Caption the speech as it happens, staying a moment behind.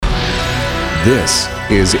This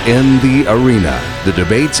is In the Arena, the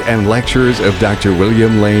debates and lectures of Dr.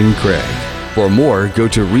 William Lane Craig. For more, go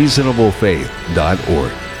to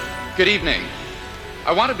reasonablefaith.org. Good evening.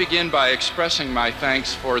 I want to begin by expressing my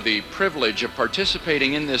thanks for the privilege of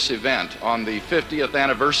participating in this event on the 50th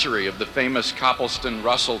anniversary of the famous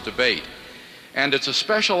Copleston-Russell debate. And it's a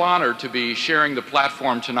special honor to be sharing the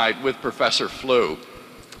platform tonight with Professor Flew.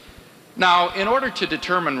 Now, in order to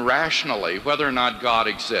determine rationally whether or not God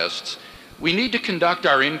exists, we need to conduct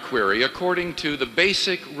our inquiry according to the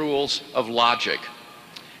basic rules of logic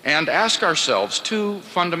and ask ourselves two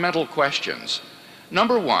fundamental questions.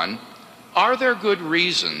 Number one, are there good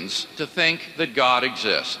reasons to think that God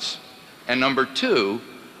exists? And number two,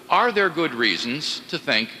 are there good reasons to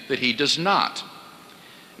think that he does not?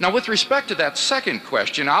 Now, with respect to that second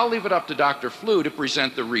question, I'll leave it up to Dr. Flew to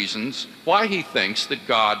present the reasons why he thinks that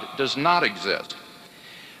God does not exist.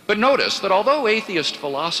 But notice that although atheist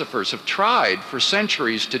philosophers have tried for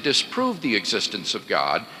centuries to disprove the existence of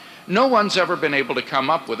God, no one's ever been able to come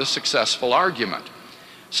up with a successful argument.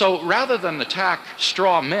 So rather than attack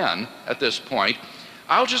straw men at this point,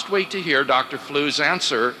 I'll just wait to hear Dr. Flew's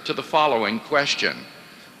answer to the following question.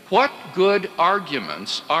 What good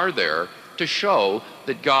arguments are there to show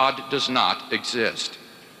that God does not exist?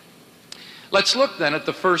 Let's look then at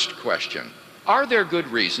the first question. Are there good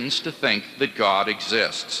reasons to think that God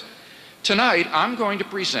exists? Tonight, I'm going to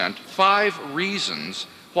present 5 reasons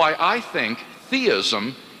why I think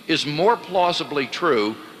theism is more plausibly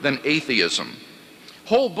true than atheism.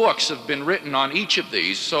 Whole books have been written on each of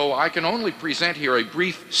these, so I can only present here a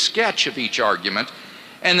brief sketch of each argument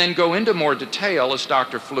and then go into more detail as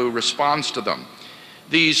Dr. Flew responds to them.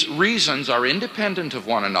 These reasons are independent of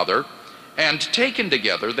one another, and taken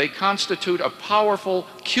together, they constitute a powerful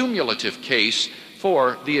cumulative case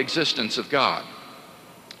for the existence of God.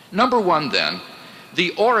 Number one, then,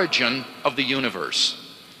 the origin of the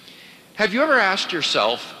universe. Have you ever asked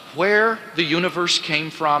yourself where the universe came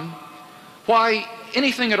from? Why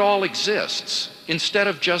anything at all exists instead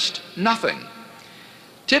of just nothing?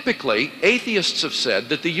 Typically, atheists have said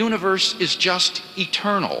that the universe is just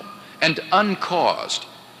eternal and uncaused.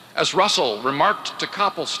 As Russell remarked to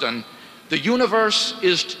Copleston, the universe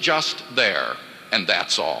is just there, and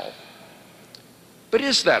that's all. But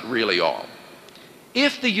is that really all?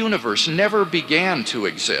 If the universe never began to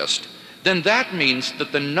exist, then that means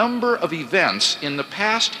that the number of events in the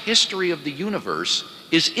past history of the universe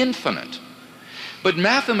is infinite. But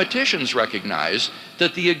mathematicians recognize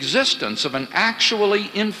that the existence of an actually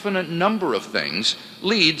infinite number of things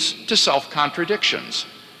leads to self-contradictions.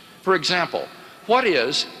 For example, what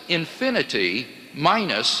is infinity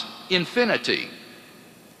minus infinity?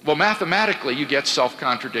 Well, mathematically, you get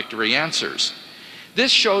self-contradictory answers.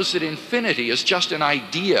 This shows that infinity is just an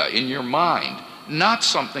idea in your mind, not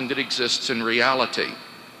something that exists in reality.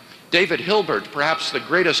 David Hilbert, perhaps the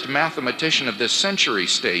greatest mathematician of this century,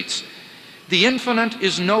 states, "The infinite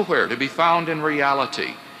is nowhere to be found in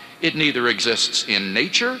reality. It neither exists in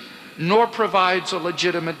nature nor provides a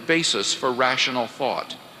legitimate basis for rational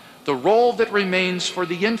thought. The role that remains for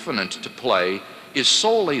the infinite to play is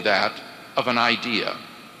solely that of an idea."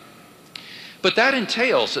 But that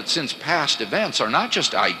entails that since past events are not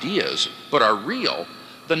just ideas, but are real,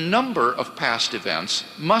 the number of past events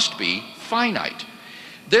must be finite.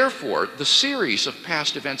 Therefore, the series of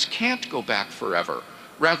past events can't go back forever.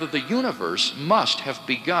 Rather, the universe must have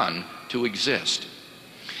begun to exist.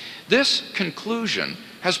 This conclusion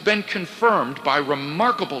has been confirmed by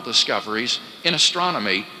remarkable discoveries in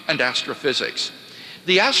astronomy and astrophysics.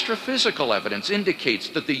 The astrophysical evidence indicates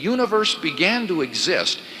that the universe began to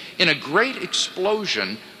exist in a great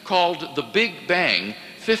explosion called the Big Bang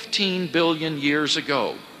 15 billion years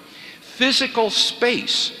ago. Physical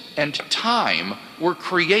space and time were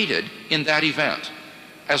created in that event,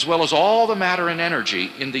 as well as all the matter and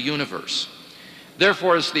energy in the universe.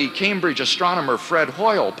 Therefore, as the Cambridge astronomer Fred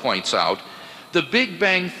Hoyle points out, the Big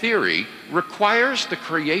Bang theory requires the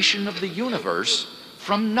creation of the universe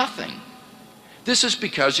from nothing. This is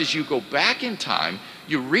because as you go back in time,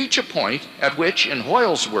 you reach a point at which, in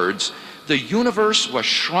Hoyle's words, the universe was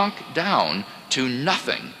shrunk down to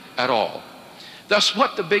nothing at all. Thus,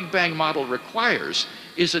 what the Big Bang model requires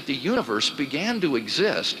is that the universe began to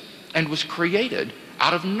exist and was created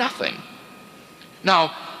out of nothing.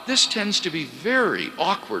 Now, this tends to be very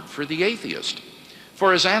awkward for the atheist.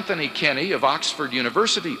 For as Anthony Kenny of Oxford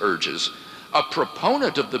University urges, a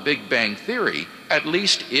proponent of the Big Bang theory, at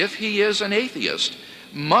least if he is an atheist,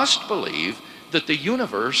 must believe that the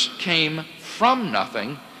universe came from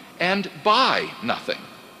nothing and by nothing.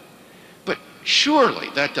 But surely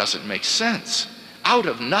that doesn't make sense. Out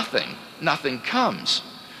of nothing, nothing comes.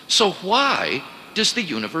 So why does the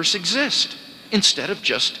universe exist instead of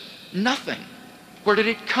just nothing? Where did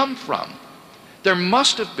it come from? There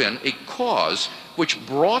must have been a cause which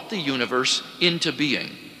brought the universe into being.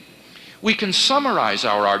 We can summarize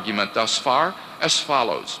our argument thus far as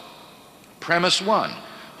follows. Premise 1,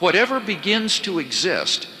 whatever begins to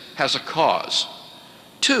exist has a cause.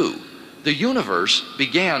 2, the universe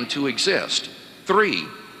began to exist. 3,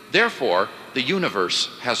 therefore, the universe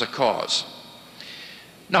has a cause.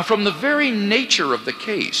 Now, from the very nature of the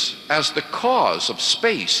case, as the cause of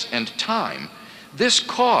space and time, this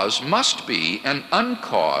cause must be an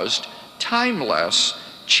uncaused, timeless,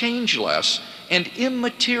 changeless, and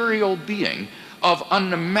immaterial being of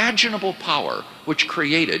unimaginable power which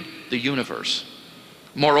created the universe.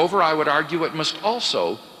 Moreover, I would argue it must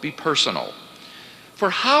also be personal. For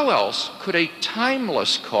how else could a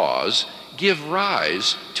timeless cause give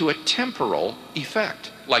rise to a temporal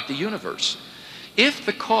effect like the universe? If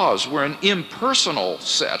the cause were an impersonal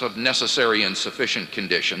set of necessary and sufficient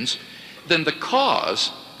conditions, then the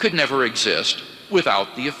cause could never exist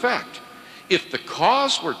without the effect. If the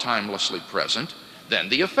cause were timelessly present, then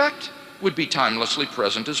the effect would be timelessly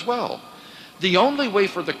present as well. The only way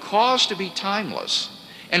for the cause to be timeless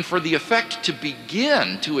and for the effect to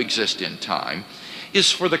begin to exist in time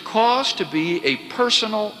is for the cause to be a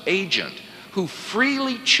personal agent who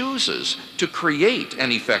freely chooses to create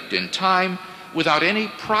an effect in time without any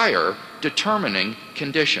prior determining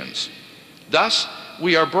conditions. Thus,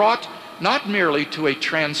 we are brought not merely to a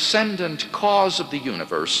transcendent cause of the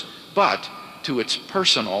universe, but to its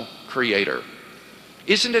personal creator.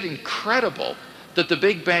 Isn't it incredible that the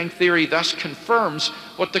Big Bang Theory thus confirms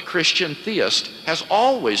what the Christian theist has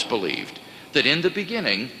always believed, that in the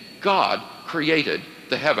beginning, God created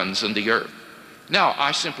the heavens and the earth? Now,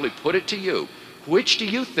 I simply put it to you, which do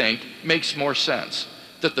you think makes more sense?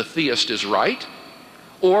 That the theist is right,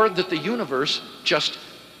 or that the universe just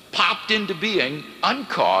popped into being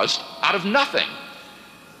uncaused out of nothing?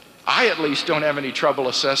 I at least don't have any trouble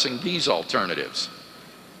assessing these alternatives.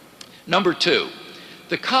 Number 2,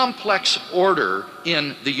 the complex order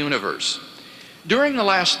in the universe. During the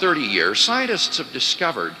last 30 years, scientists have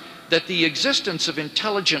discovered that the existence of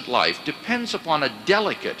intelligent life depends upon a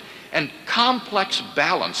delicate and complex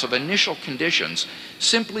balance of initial conditions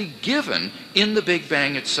simply given in the Big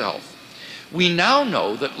Bang itself. We now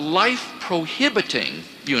know that life-prohibiting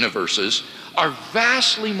universes are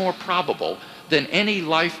vastly more probable than any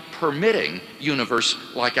life-permitting universe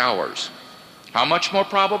like ours. How much more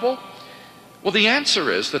probable? Well, the answer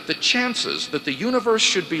is that the chances that the universe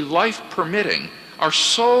should be life-permitting are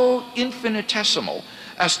so infinitesimal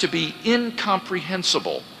as to be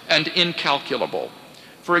incomprehensible and incalculable.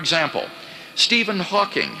 For example, Stephen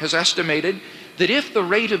Hawking has estimated that if the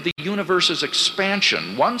rate of the universe's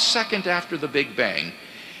expansion 1 second after the Big Bang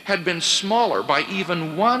had been smaller by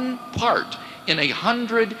even 1 part in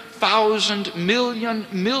 100,000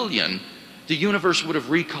 million, the universe would have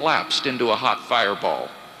recollapsed into a hot fireball.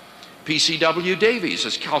 P.C.W. Davies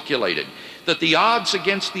has calculated that the odds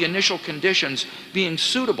against the initial conditions being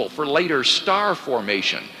suitable for later star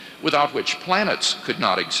formation, without which planets could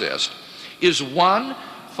not exist, is 1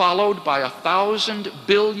 followed by 1,000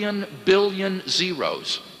 billion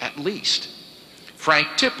zeros, at least. Frank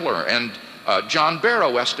Tipler and John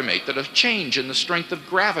Barrow estimate that a change in the strength of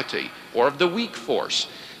gravity or of the weak force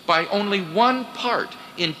by only 1 part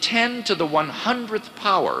in 10 to the 100th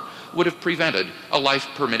power would have prevented a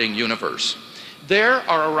life-permitting universe. There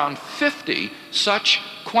are around 50 such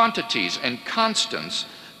quantities and constants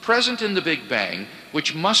present in the Big Bang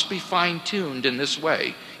which must be fine-tuned in this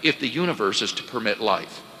way if the universe is to permit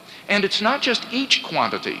life. And it's not just each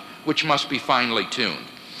quantity which must be finely tuned.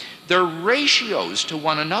 Their ratios to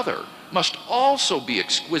one another must also be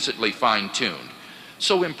exquisitely fine-tuned.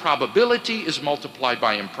 So improbability is multiplied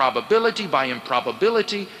by improbability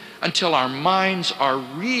until our minds are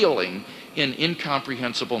reeling in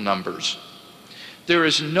incomprehensible numbers. There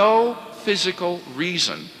is no physical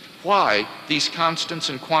reason why these constants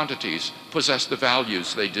and quantities possess the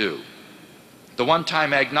values they do. The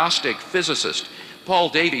one-time agnostic physicist Paul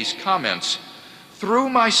Davies comments, "Through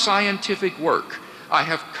my scientific work, I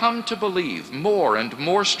have come to believe more and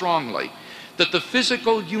more strongly that the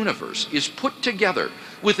physical universe is put together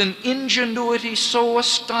with an ingenuity so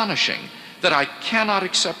astonishing that I cannot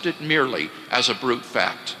accept it merely as a brute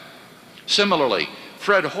fact." Similarly,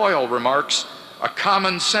 Fred Hoyle remarks, "A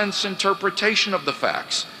common sense interpretation of the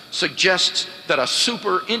facts suggests that a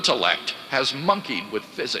super intellect has monkeyed with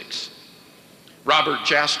physics." Robert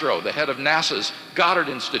Jastrow, the head of NASA's Goddard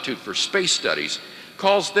Institute for Space Studies,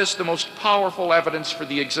 calls this the most powerful evidence for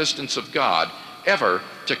the existence of God ever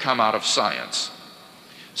to come out of science.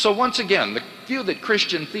 So once again, the view that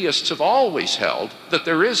Christian theists have always held, that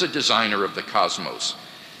there is a designer of the cosmos,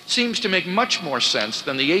 seems to make much more sense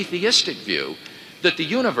than the atheistic view that the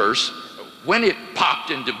universe, when it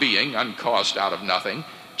popped into being, uncaused out of nothing,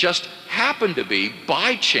 just happened to be,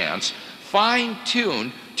 by chance,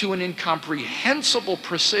 fine-tuned to an incomprehensible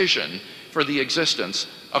precision for the existence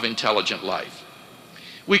of intelligent life.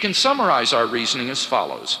 We can summarize our reasoning as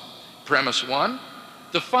follows. Premise 1,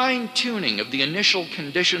 the fine-tuning of the initial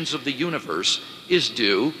conditions of the universe is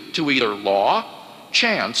due to either law,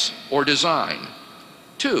 chance, or design.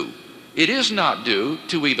 2, it is not due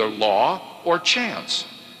to either law or chance.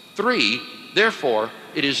 3, therefore,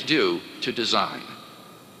 it is due to design.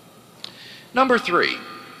 Number 3,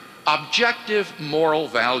 objective moral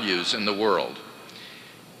values in the world.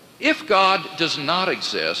 If God does not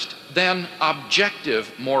exist, then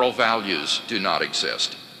objective moral values do not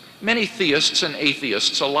exist. Many theists and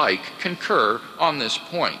atheists alike concur on this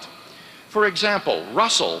point. For example,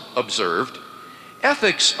 Russell observed,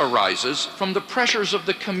 ethics arises from the pressures of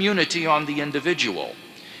the community on the individual.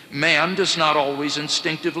 Man does not always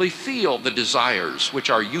instinctively feel the desires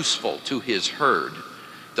which are useful to his herd.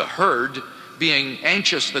 The herd, being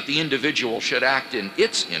anxious that the individual should act in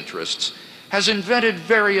its interests, has invented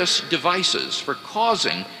various devices for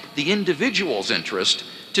causing the individual's interest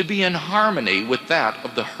to be in harmony with that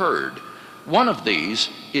of the herd. One of these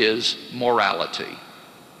is morality.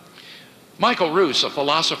 Michael Roos, a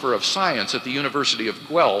philosopher of science at the University of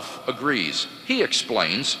Guelph, agrees. He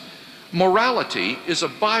explains, morality is a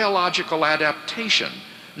biological adaptation,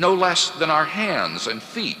 no less than our hands and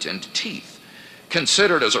feet and teeth.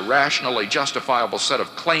 Considered as a rationally justifiable set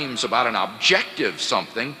of claims about an objective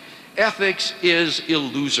something, ethics is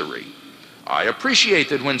illusory. I appreciate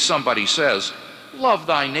that when somebody says, love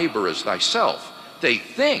thy neighbor as thyself, they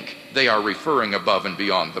think they are referring above and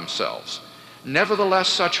beyond themselves. Nevertheless,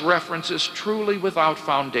 such reference is truly without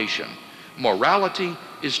foundation. Morality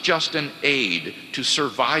is just an aid to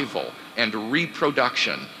survival and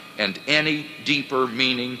reproduction, and any deeper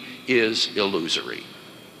meaning is illusory.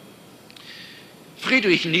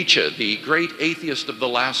 Friedrich Nietzsche, the great atheist of the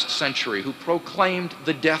last century who proclaimed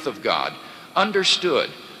the death of God,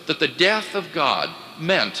 understood that the death of God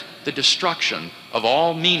meant the destruction of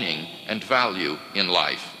all meaning and value in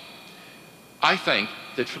life. I think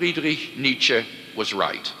that Friedrich Nietzsche was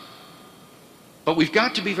right. But we've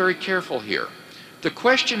got to be very careful here. The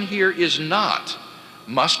question here is not,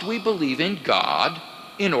 must we believe in God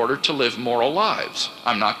in order to live moral lives?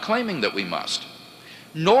 I'm not claiming that we must.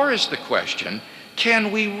 Nor is the question,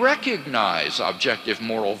 can we recognize objective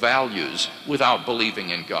moral values without believing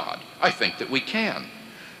in God? I think that we can.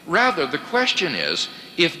 Rather, the question is,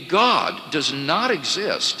 if God does not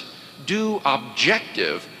exist, do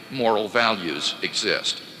objective moral values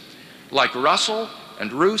exist? Like Russell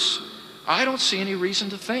and Roos, I don't see any reason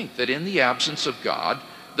to think that in the absence of God,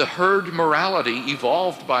 the herd morality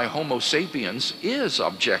evolved by Homo sapiens is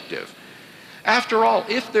objective. After all,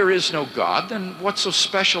 if there is no God, then what's so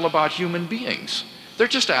special about human beings? They're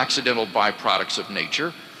just accidental byproducts of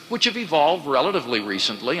nature, which have evolved relatively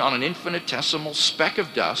recently on an infinitesimal speck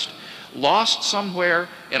of dust, lost somewhere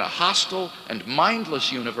in a hostile and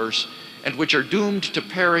mindless universe, and which are doomed to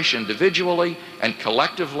perish individually and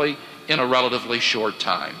collectively in a relatively short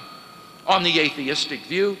time. On the atheistic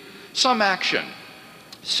view, some action,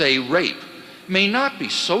 say rape, may not be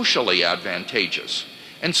socially advantageous,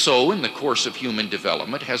 and so in the course of human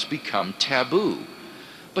development has become taboo.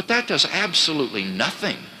 But that does absolutely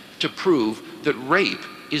nothing to prove that rape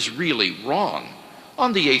is really wrong.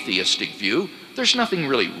 On the atheistic view, there's nothing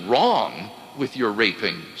really wrong with your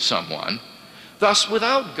raping someone. Thus,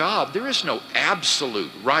 without God, there is no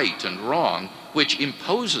absolute right and wrong which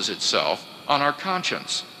imposes itself on our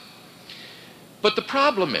conscience. But the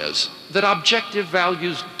problem is that objective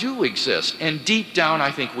values do exist, and deep down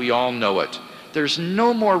I think we all know it. There's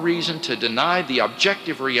no more reason to deny the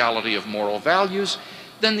objective reality of moral values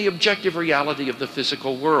than the objective reality of the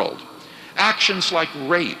physical world. Actions like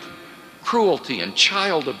rape, cruelty, and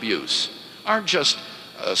child abuse aren't just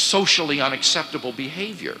socially unacceptable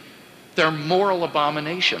behavior. They're moral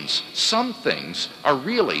abominations. Some things are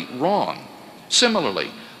really wrong.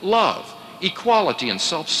 Similarly, love, equality, and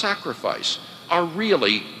self-sacrifice are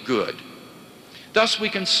really good. Thus, we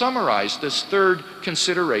can summarize this third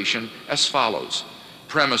consideration as follows.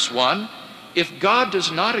 Premise 1, if God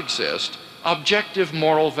does not exist, objective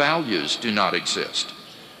moral values do not exist.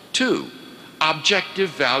 2, objective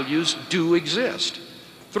values do exist.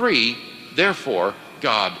 3, therefore,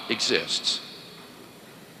 God exists.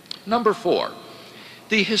 Number 4,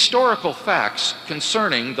 the historical facts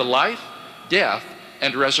concerning the life, death,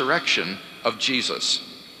 and resurrection of Jesus.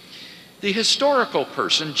 The historical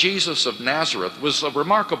person, Jesus of Nazareth, was a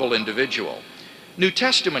remarkable individual. New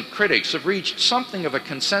Testament critics have reached something of a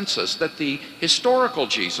consensus that the historical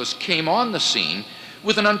Jesus came on the scene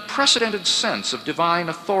with an unprecedented sense of divine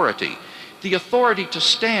authority, the authority to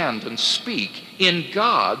stand and speak in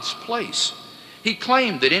God's place. He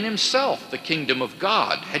claimed that in himself the kingdom of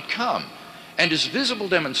God had come, and as visible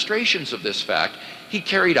demonstrations of this fact, he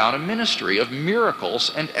carried out a ministry of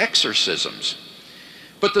miracles and exorcisms.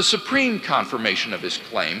 But the supreme confirmation of his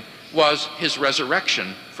claim was his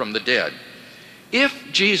resurrection from the dead.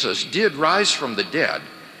 If Jesus did rise from the dead,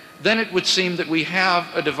 then it would seem that we have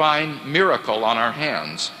a divine miracle on our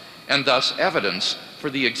hands, and thus evidence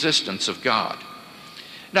for the existence of God.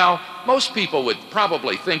 Now, most people would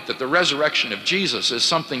probably think that the resurrection of Jesus is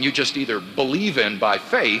something you just either believe in by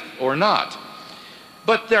faith or not.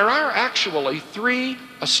 But there are actually three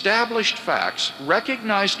established facts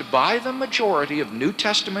recognized by the majority of New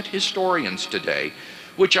Testament historians today,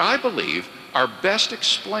 which I believe are best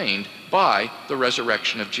explained by the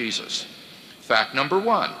resurrection of Jesus. Fact number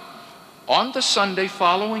one, on the Sunday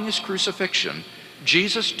following his crucifixion,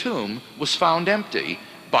 Jesus' tomb was found empty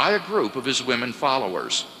by a group of his women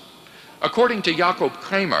followers. According to Jakob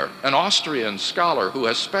Kramer, an Austrian scholar who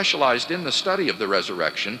has specialized in the study of the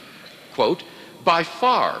resurrection, quote, by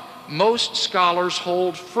far, most scholars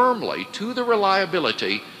hold firmly to the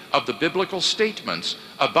reliability of the biblical statements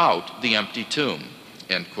about the empty tomb,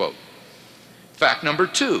 end quote. Fact number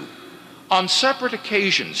two, on separate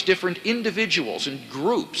occasions, different individuals and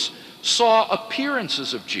groups saw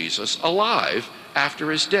appearances of Jesus alive after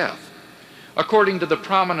his death. According to the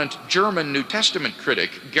prominent German New Testament critic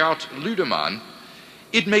Gerd Lüdemann,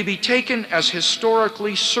 it may be taken as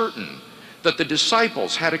historically certain that the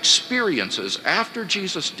disciples had experiences after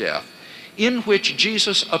Jesus' death in which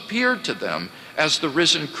Jesus appeared to them as the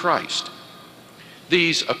risen Christ.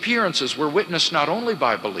 These appearances were witnessed not only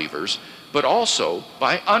by believers, but also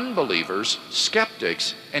by unbelievers,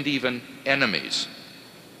 skeptics, and even enemies.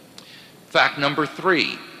 Fact number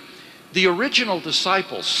three, the original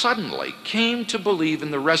disciples suddenly came to believe in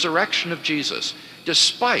the resurrection of Jesus,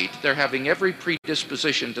 despite their having every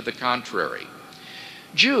predisposition to the contrary.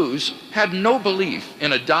 Jews had no belief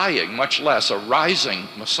in a dying, much less a rising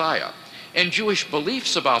Messiah, and Jewish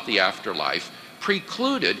beliefs about the afterlife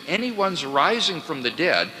precluded anyone's rising from the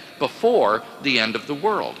dead before the end of the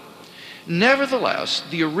world. Nevertheless,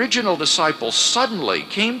 the original disciples suddenly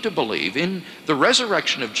came to believe in the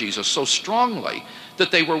resurrection of Jesus so strongly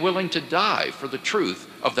that they were willing to die for the truth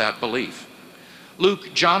of that belief.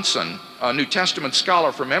 Luke Johnson, a New Testament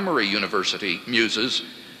scholar from Emory University, muses,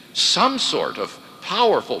 some sort of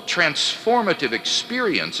powerful, transformative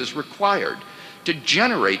experience is required to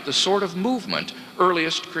generate the sort of movement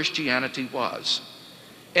earliest Christianity was.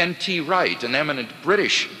 N.T. Wright, an eminent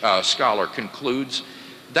British scholar, concludes,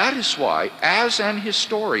 that is why, as an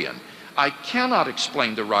historian, I cannot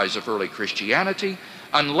explain the rise of early Christianity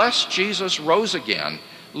unless Jesus rose again,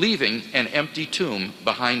 leaving an empty tomb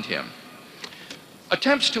behind him.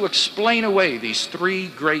 Attempts to explain away these three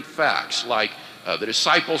great facts, like the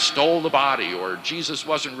disciples stole the body or Jesus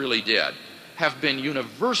wasn't really dead, have been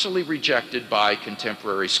universally rejected by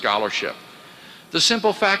contemporary scholarship. The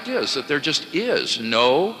simple fact is that there just is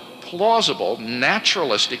no plausible,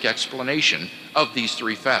 naturalistic explanation of these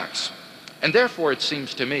three facts. And therefore, it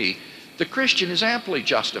seems to me, the Christian is amply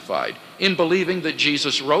justified in believing that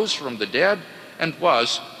Jesus rose from the dead and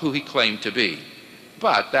was who he claimed to be.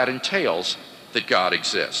 But that entails that God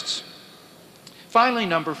exists. Finally,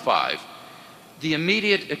 number five, the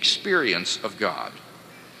immediate experience of God.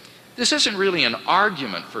 This isn't really an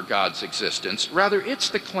argument for God's existence. Rather, it's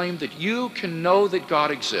the claim that you can know that God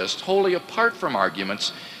exists wholly apart from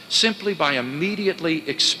arguments simply by immediately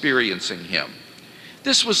experiencing him.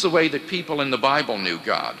 This was the way that people in the Bible knew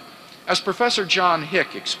God. As Professor John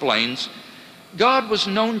Hick explains, God was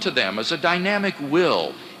known to them as a dynamic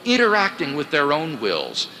will, interacting with their own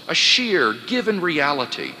wills, a sheer, given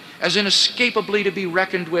reality, as inescapably to be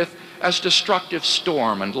reckoned with as destructive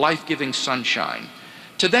storm and life-giving sunshine.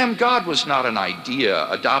 To them, God was not an idea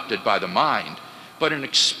adopted by the mind, but an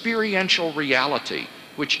experiential reality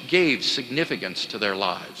which gave significance to their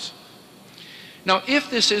lives. Now, if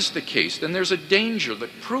this is the case, then there's a danger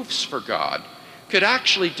that proofs for God could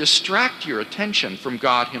actually distract your attention from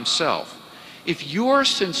God himself. If you're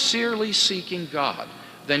sincerely seeking God,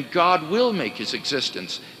 then God will make his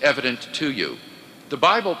existence evident to you. The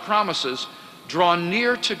Bible promises, draw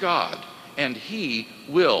near to God, and he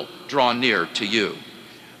will draw near to you.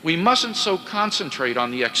 We mustn't so concentrate on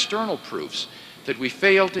the external proofs that we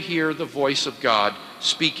fail to hear the voice of God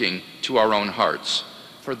speaking to our own hearts.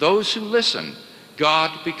 For those who listen,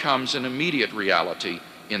 God becomes an immediate reality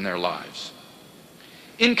in their lives.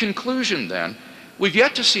 In conclusion, then, we've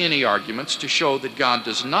yet to see any arguments to show that God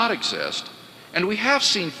does not exist, and we have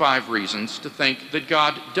seen 5 reasons to think that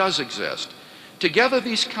God does exist. Together,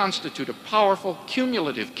 these constitute a powerful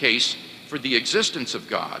cumulative case for the existence of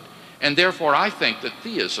God, and therefore I think that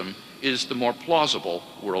theism is the more plausible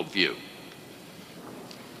worldview.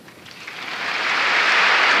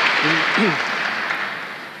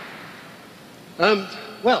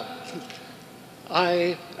 Well,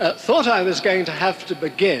 I thought I was going to have to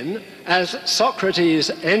begin as Socrates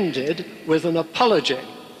ended, with an apology,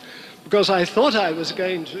 because I thought I was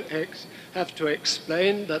going to have to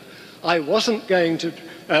explain that I wasn't going to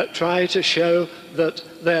try to show that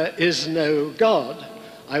there is no God.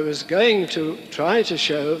 I was going to try to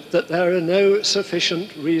show that there are no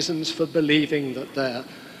sufficient reasons for believing that there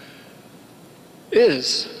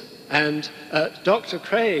is. And Dr.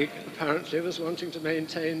 Craig apparently was wanting to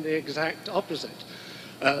maintain the exact opposite,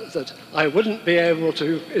 that I wouldn't be able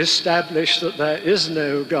to establish that there is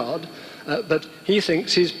no God, but he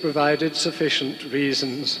thinks he's provided sufficient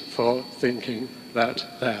reasons for thinking that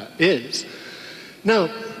there is. Now,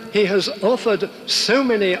 he has offered so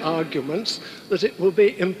many arguments that it will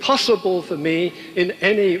be impossible for me in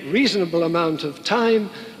any reasonable amount of time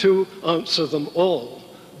to answer them all.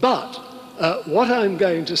 But what I'm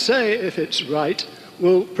going to say, if it's right,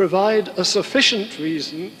 will provide a sufficient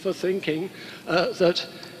reason for thinking that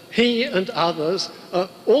he and others are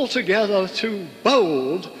altogether too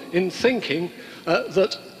bold in thinking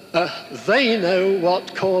that they know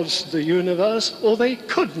what caused the universe, or they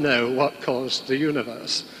could know what caused the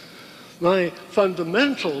universe. My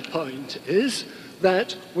fundamental point is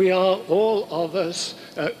that we are all of us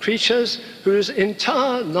creatures whose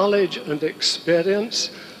entire knowledge and experience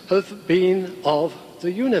have been of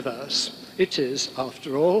the universe. It is,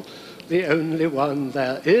 after all, the only one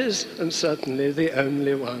there is, and certainly the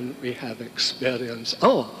only one we have experience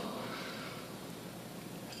of.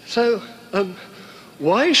 So,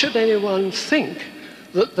 why should anyone think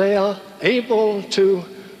that they are able to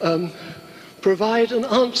provide an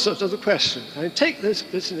answer to the question? I take this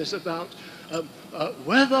business about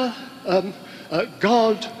whether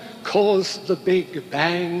God caused the Big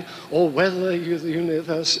Bang, or whether the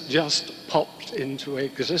universe just popped into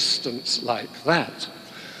existence like that.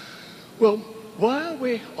 Well, why are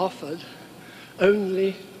we offered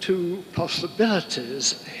only 2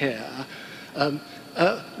 possibilities here?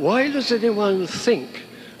 Why does anyone think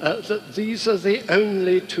that these are the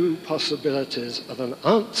only 2 possibilities of an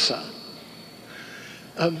answer?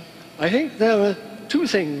 I think there are 2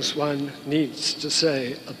 things one needs to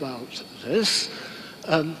say about this.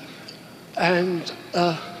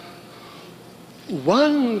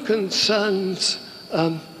 One concerns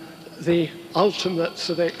the ultimates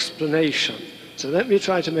of explanation. So let me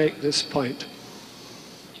try to make this point.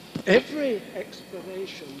 Every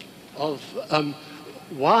explanation of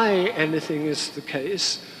why anything is the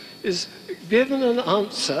case is given an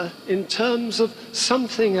answer in terms of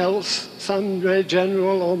something else, some very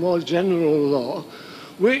general or more general law,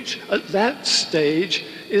 which at that stage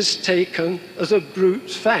is taken as a brute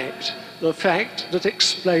fact, the fact that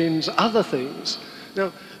explains other things.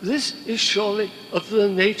 Now, this is surely of the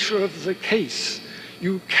nature of the case.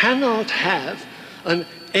 You cannot have an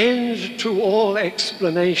end to all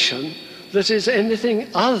explanation that is anything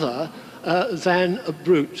other than a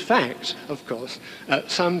brute fact. Of course,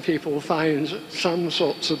 some people find some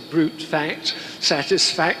sorts of brute fact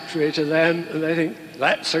satisfactory to them, and they think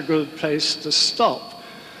that's a good place to stop.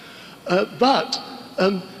 But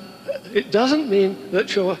it doesn't mean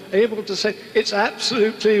that you're able to say it's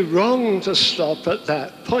absolutely wrong to stop at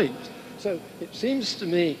that point. So it seems to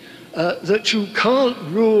me that you can't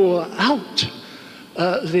rule out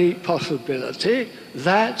the possibility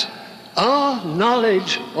that our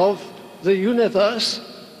knowledge of the universe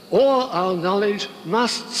or our knowledge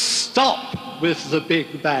must stop with the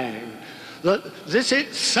Big Bang, that this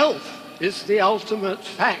itself is the ultimate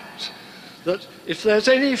fact, that if there's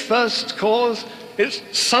any first cause, it's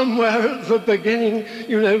somewhere at the beginning,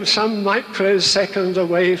 some microsecond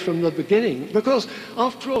away from the beginning. Because,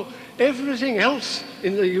 after all, everything else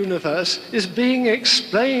in the universe is being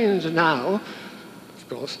explained now. Of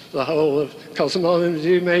course, the whole of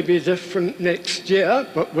cosmology may be different next year,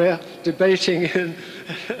 but we're debating in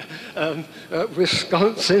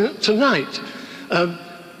Wisconsin tonight.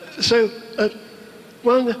 So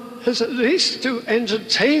one has at least to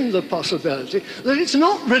entertain the possibility that it's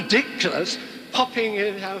not ridiculous popping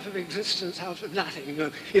it out of existence, out of nothing.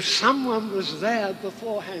 If someone was there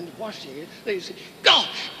beforehand watching it, they'd say,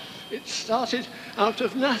 gosh, it started out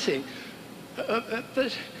of nothing.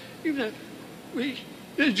 But,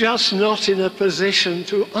 we're just not in a position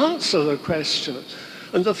to answer the question.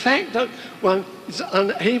 And the fact that one is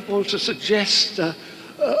unable to suggest a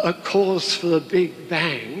cause for the Big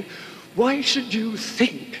Bang, why should you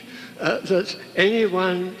think that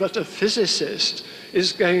anyone but a physicist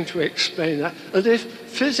is going to explain that? And if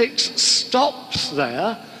physics stops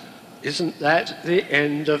there, isn't that the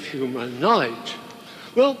end of human knowledge?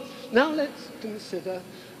 Well, now let's consider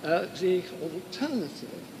the alternative.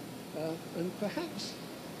 And perhaps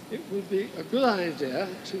it would be a good idea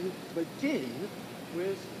to begin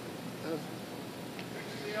with...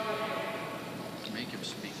 Make him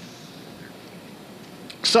speak.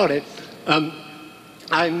 Sorry. I'm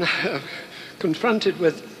confronted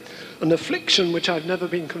with an affliction which I've never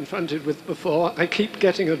been confronted with before. I keep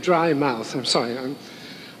getting a dry mouth. I'm sorry, I'm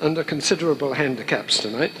under considerable handicaps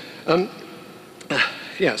tonight.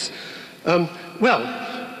 Yes.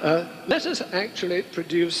 Let us actually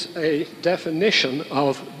produce a definition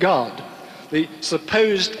of God, the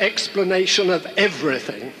supposed explanation of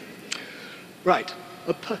everything. Right.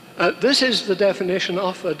 This is the definition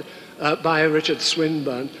offered by Richard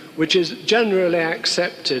Swinburne, which is generally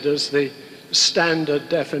accepted as the standard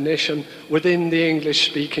definition within the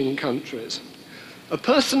English-speaking countries. A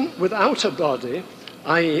person without a body,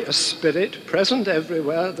 i.e. a spirit, present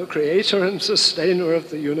everywhere, the creator and sustainer of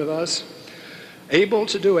the universe, able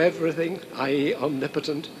to do everything, i.e.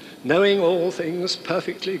 omnipotent, knowing all things,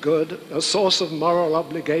 perfectly good, a source of moral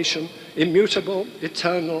obligation, immutable,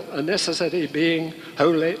 eternal, a necessary being,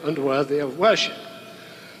 holy and worthy of worship.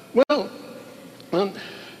 Well,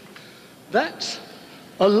 that's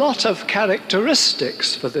a lot of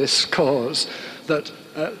characteristics for this cause that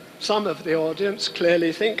some of the audience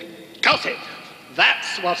clearly think, got it,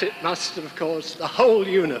 that's what it must have caused the whole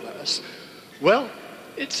universe. Well,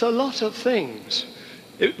 it's a lot of things.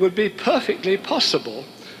 It would be perfectly possible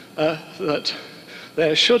that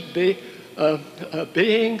there should be a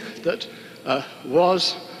being that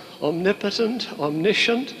was omnipotent,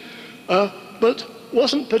 omniscient, but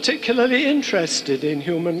wasn't particularly interested in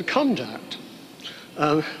human conduct.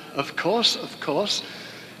 Of course,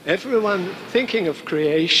 everyone thinking of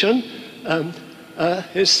creation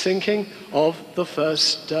is thinking of the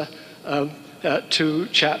first 2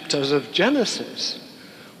 chapters of Genesis.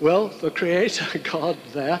 Well, the Creator God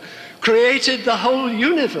there created the whole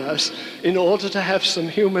universe in order to have some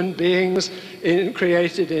human beings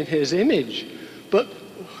created in his image. But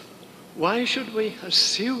why should we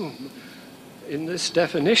assume in this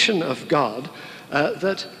definition of God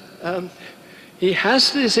that he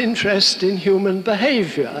has this interest in human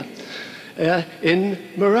behavior, in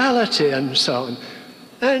morality and so on?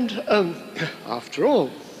 And after all,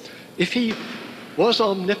 if he was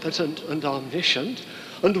omnipotent and omniscient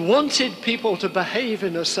and wanted people to behave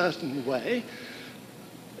in a certain way,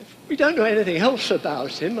 we don't know anything else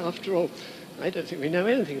about him. After all, I don't think we know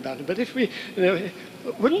anything about him. But if we,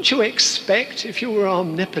 wouldn't you expect, if you were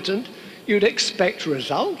omnipotent, you'd expect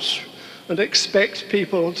results and expect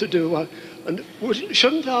people to do what? And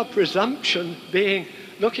shouldn't our presumption being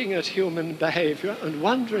looking at human behavior and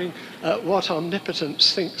wondering what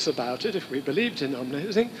omnipotence thinks about it, if we believed in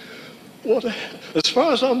omnipotence, as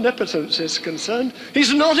far as omnipotence is concerned,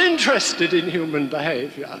 he's not interested in human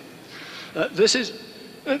behavior. This is,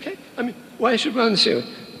 okay, I mean, why should one assume?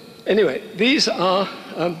 Anyway, these are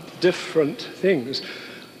different things.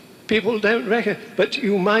 People don't reckon, but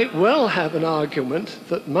you might well have an argument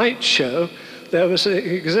that might show there was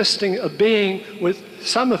existing a being with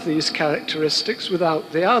some of these characteristics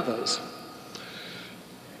without the others.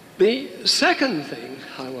 The second thing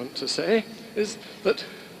I want to say is that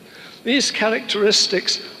these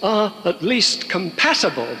characteristics are at least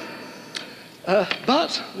compatible.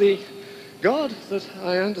 But the God that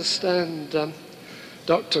I understand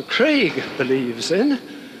Dr. Craig believes in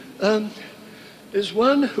is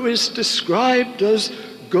one who is described as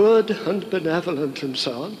good and benevolent and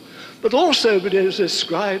so on, but also is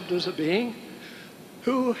described as a being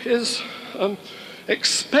who is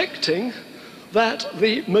expecting that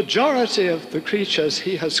the majority of the creatures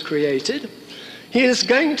he has created he is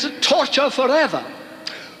going to torture forever.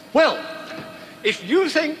 Well, if you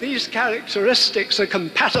think these characteristics are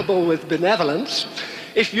compatible with benevolence,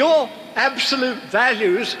 if your absolute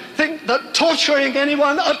values think that torturing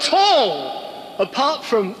anyone at all, apart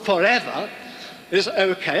from forever, is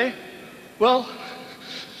okay, well,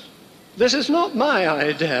 this is not my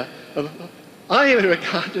idea. I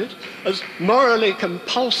regard it as morally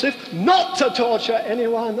compulsive not to torture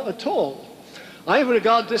anyone at all. I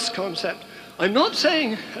regard this concept. I'm not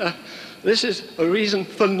saying this is a reason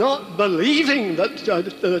for not believing that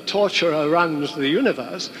the torturer runs the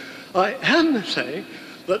universe. I am saying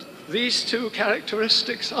that these two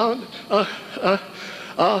characteristics are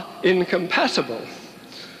incompatible.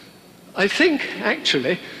 I think,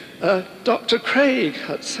 actually, Dr. Craig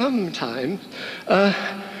at some time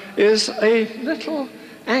is a little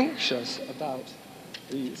anxious about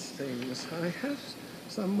these things. I have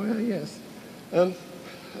somewhere, yes.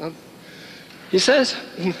 He says,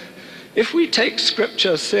 if we take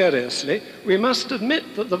Scripture seriously, we must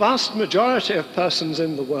admit that the vast majority of persons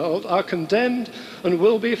in the world are condemned and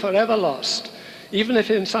will be forever lost, even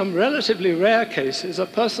if in some relatively rare cases a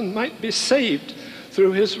person might be saved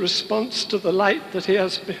through his response to the light that he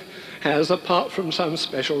has apart from some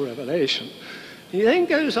special revelation. He then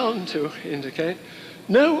goes on to indicate,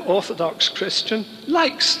 no Orthodox Christian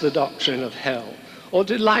likes the doctrine of hell or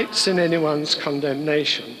delights in anyone's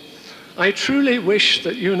condemnation. I truly wish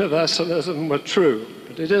that universalism were true,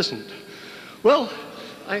 but it isn't. Well,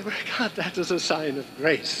 I regard that as a sign of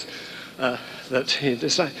grace that he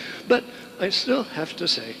decided. But I still have to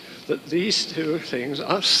say that these two things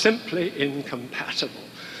are simply incompatible.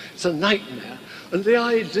 It's a nightmare. And the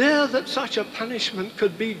idea that such a punishment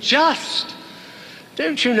could be just,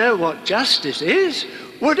 don't you know what justice is?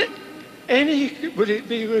 Would it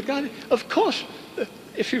be regarded? Of course,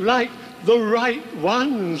 if you like, the right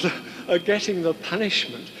ones are getting the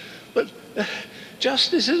punishment. But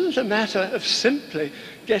justice isn't a matter of simply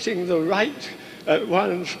getting the right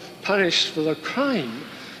ones punished for the crime.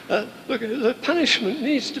 Look, the punishment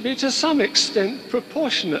needs to be to some extent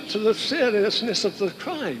proportionate to the seriousness of the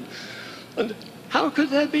crime. And how could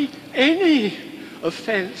there be any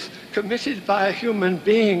offense committed by a human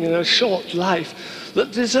being in a short life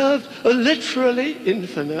that deserved a literally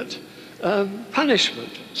infinite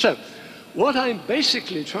punishment? So, what I'm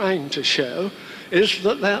basically trying to show is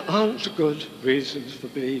that there aren't good reasons for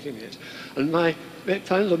believing it. And my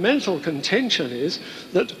fundamental contention is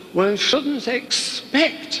that one shouldn't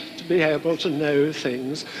expect to be able to know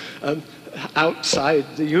things outside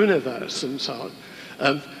the universe and so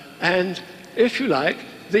on. And if you like,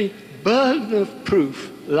 the burden of proof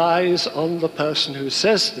lies on the person who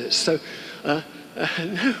says this. So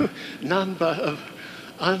no number of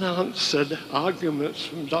unanswered arguments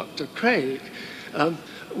from Dr. Craig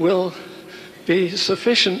will be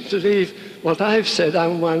sufficient to leave what I've said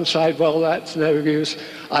on one side, well, that's no use.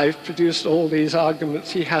 I've produced all these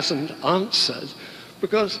arguments he hasn't answered,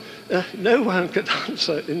 because no one could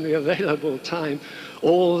answer in the available time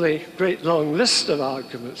all the great long list of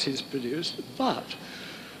arguments he's produced. But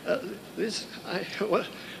what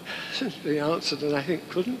hasn't been answered, and I think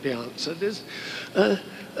couldn't be answered, is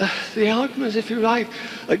the argument, if you like,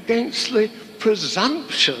 against the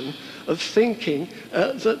presumption of thinking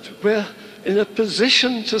that we're in a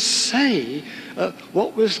position to say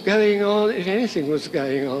what was going on, if anything was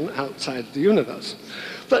going on, outside the universe.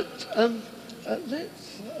 But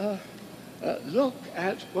let's look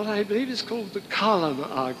at what I believe is called the column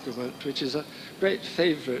argument, which is a great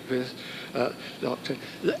favorite with Dr.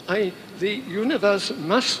 The universe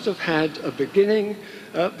must have had a beginning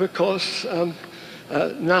because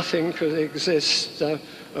nothing could exist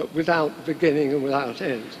without beginning and without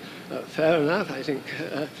end. Fair enough, I think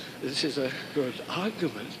this is a good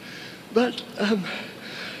argument. But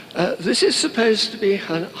this is supposed to be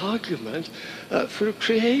an argument for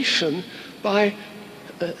creation by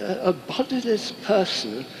a bodiless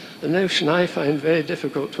person, a notion I find very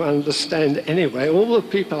difficult to understand anyway. All the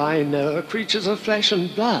people I know are creatures of flesh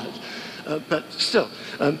and blood. But still,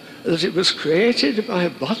 that it was created by a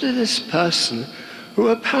bodiless person who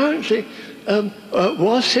apparently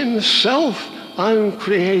was himself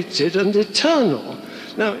uncreated and eternal.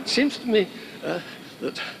 Now, it seems to me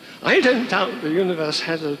that I don't doubt the universe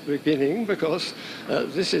had a beginning, because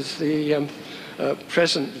this is the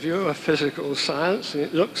present view of physical science, and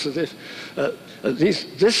it looks as if at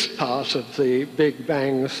least this part of the Big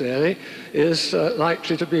Bang theory is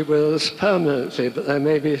likely to be with us permanently, but there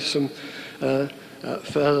may be some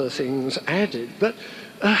further things added. But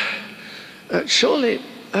surely,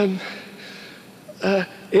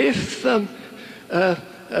 if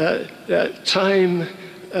time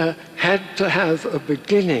had to have a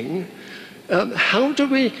beginning, how do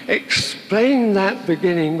we explain that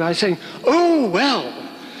beginning by saying, oh, well,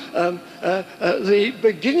 the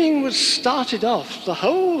beginning was started off, the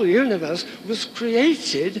whole universe was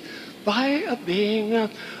created by a being,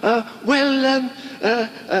 that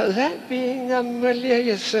being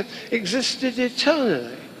yes, existed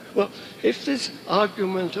eternally. Well, if this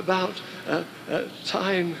argument about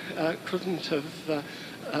time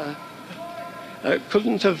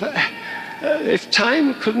if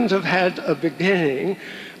time couldn't have had a beginning,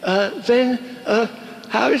 then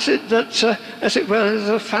how is it that, as it were, there's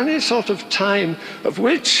a funny sort of time of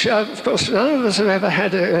which, of course, none of us have ever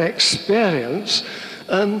had an experience,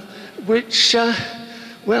 which,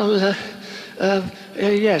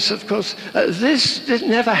 yes, of course, this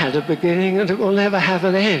never had a beginning and it will never have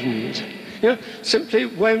an end. Simply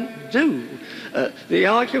won't do. The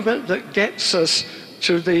argument that gets us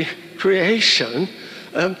to the creation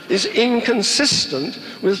is inconsistent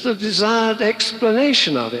with the desired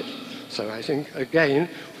explanation of it. So I think, again,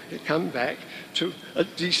 we come back to a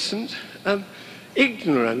decent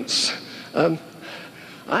ignorance.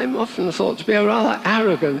 I'm often thought to be a rather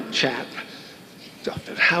arrogant chap.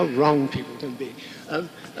 How wrong people can be.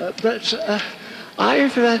 But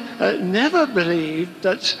I've never believed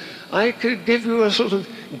that I could give you a sort of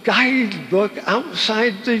guidebook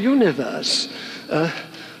outside the universe.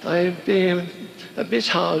 I'd be a bit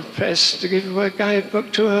hard-pressed to give you a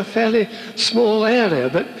guidebook to a fairly small area.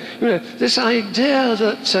 But, this idea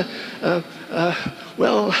that,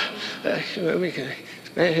 we can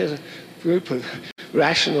here's a group of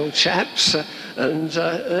rational chaps, and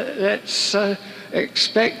let's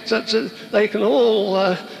expect that they can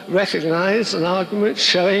all recognize an argument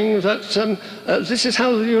showing that this is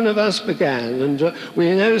how the universe began, and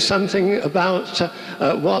we know something about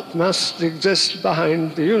what must exist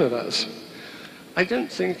behind the universe. I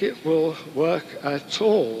don't think it will work at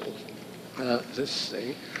all, this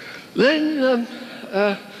thing. Then,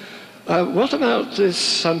 what about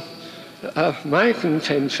this, my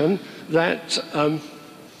contention that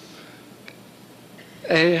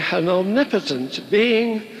an omnipotent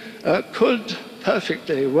being could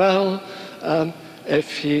perfectly well,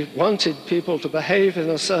 if he wanted people to behave in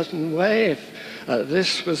a certain way, if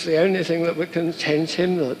this was the only thing that would content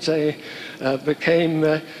him, that they became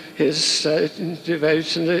his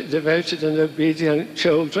devoted and obedient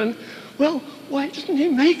children, well, why didn't he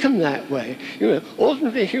make them that way?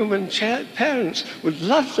 Ordinary human parents would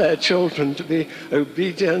love their children to be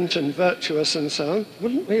obedient and virtuous and so on.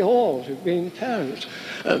 Wouldn't we all who've been parents?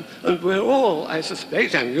 And we're all, I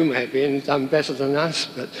suspect, and you may have done better than us,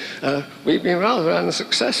 but we've been rather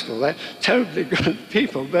unsuccessful. They're terribly good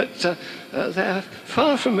people, but they're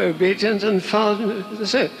far from obedient and far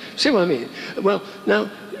so. See what I mean? Well, now,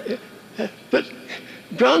 but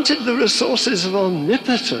granted the resources of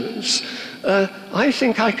omnipotence, I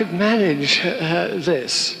think I could manage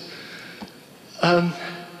this.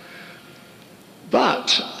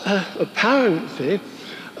 But apparently,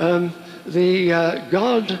 the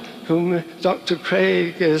God whom Dr.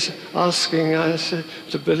 Craig is asking us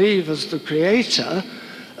to believe as the creator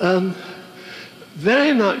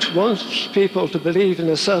very much wants people to believe in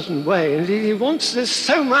a certain way. And he wants this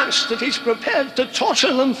so much that he's prepared to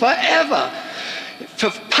torture them forever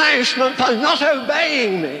for punishment for not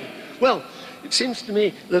obeying me. Well, it seems to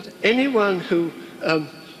me that anyone who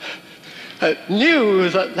knew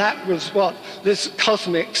that that was what this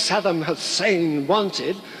cosmic Saddam Hussein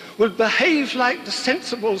wanted would behave like the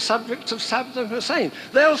sensible subjects of Saddam Hussein.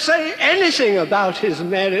 They'll say anything about his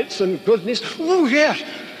merits and goodness. Oh, yes.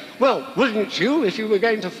 Well, wouldn't you if you were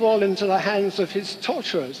going to fall into the hands of his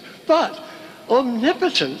torturers? But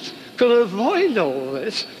omnipotence could avoid all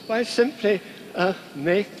this by simply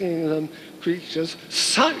making them creatures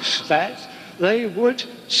such that they would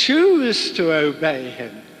choose to obey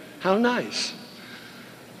him. How nice.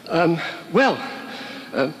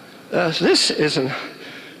 This is an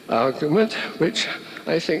argument which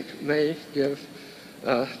I think may give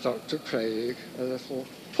Dr. Craig a little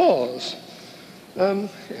pause.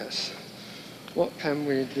 Yes, what can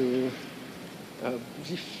we do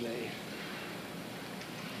briefly?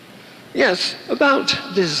 Yes, about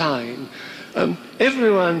design.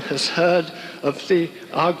 Everyone has heard of the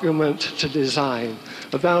argument to design,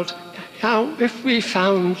 about how if we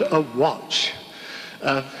found a watch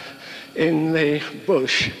in the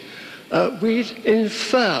bush, we'd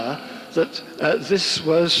infer that this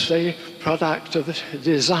was the product of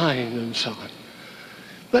design and so on.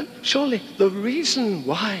 But surely the reason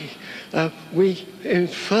why we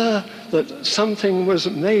infer that something was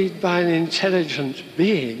made by an intelligent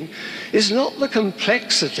being is not the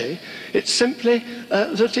complexity, it's simply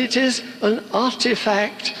that it is an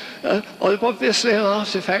artifact, obviously an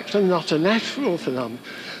artifact and not a natural phenomenon.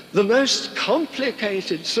 The most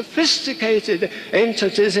complicated, sophisticated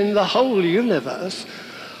entities in the whole universe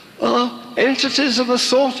are entities of a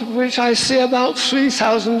sort of which I see about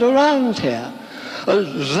 3,000 around here. And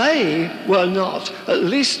they were not, at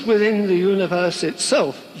least within the universe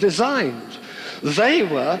itself, designed. They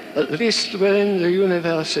were, at least within the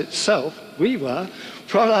universe itself, we were,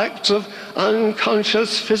 products of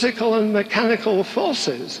unconscious physical and mechanical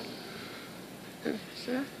forces.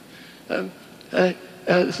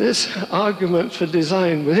 this argument for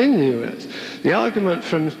design within the universe. The argument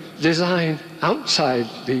from design outside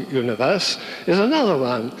the universe is another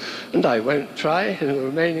one, and I won't try in the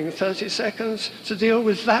remaining 30 seconds to deal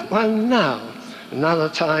with that one now. Another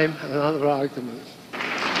time, another argument.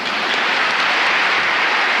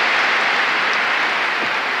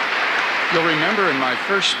 You'll remember in my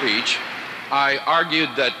first speech, I argued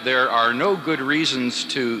that there are no good reasons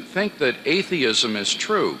to think that atheism is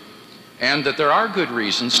true, and that there are good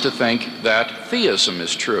reasons to think that theism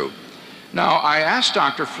is true. Now, I asked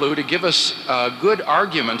Dr. Flew to give us good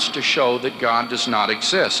arguments to show that God does not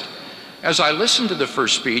exist. As I listened to the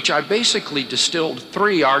first speech, I basically distilled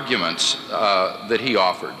three arguments that he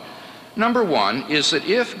offered. Number one is that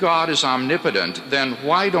if God is omnipotent, then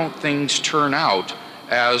why don't things turn out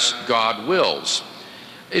as God wills?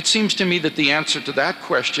 It seems to me that the answer to that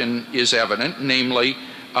question is evident, namely,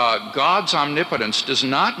 God's omnipotence does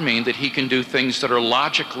not mean that he can do things that are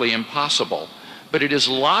logically impossible, but it is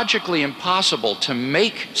logically impossible to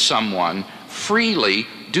make someone freely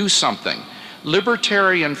do something.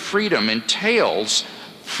 Libertarian freedom entails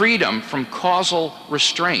freedom from causal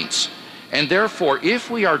restraints. And therefore, if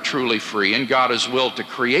we are truly free and God is willed to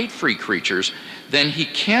create free creatures, then he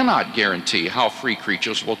cannot guarantee how free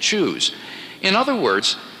creatures will choose. In other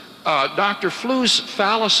words, Dr. Flew's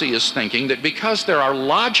fallacy is thinking that because there are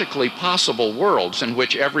logically possible worlds in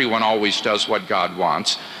which everyone always does what God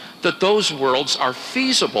wants, that those worlds are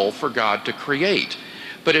feasible for God to create.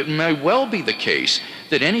 But it may well be the case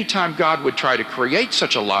that any time God would try to create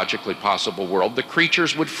such a logically possible world, the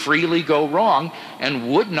creatures would freely go wrong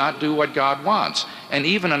and would not do what God wants. And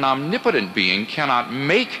even an omnipotent being cannot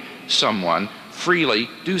make someone freely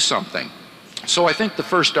do something. So I think the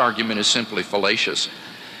first argument is simply fallacious.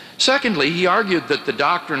 Secondly, he argued that the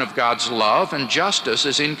doctrine of God's love and justice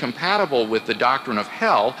is incompatible with the doctrine of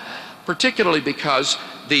hell, particularly because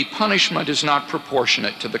the punishment is not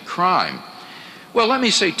proportionate to the crime. Well, let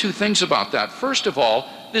me say two things about that. First of all,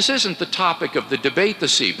 this isn't the topic of the debate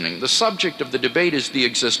this evening. The subject of the debate is the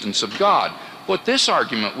existence of God. What this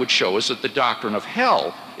argument would show is that the doctrine of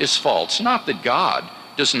hell is false, not that God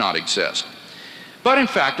does not exist. But in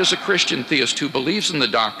fact, as a Christian theist who believes in the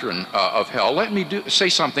doctrine of hell, let me say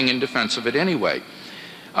something in defense of it anyway.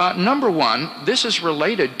 Number one, this is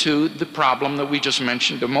related to the problem that we just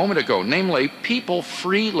mentioned a moment ago, namely, people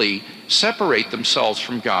freely separate themselves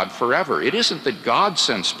from God forever. It isn't that God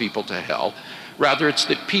sends people to hell. Rather, it's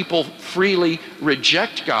that people freely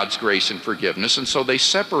reject God's grace and forgiveness, and so they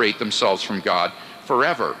separate themselves from God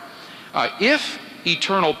forever. If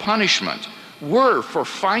eternal punishment were for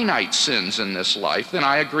finite sins in this life, then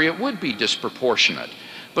I agree it would be disproportionate.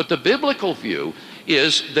 But the biblical view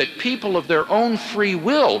is that people of their own free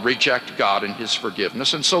will reject God and his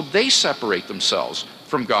forgiveness, and so they separate themselves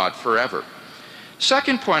from God forever.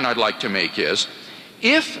 Second point I'd like to make is,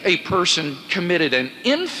 if a person committed an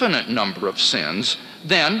infinite number of sins,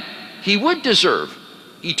 then he would deserve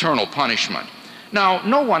eternal punishment. Now,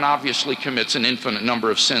 no one obviously commits an infinite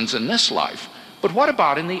number of sins in this life, but what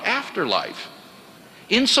about in the afterlife?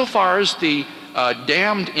 Insofar as the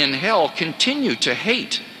damned in hell continue to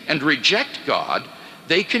hate and reject God,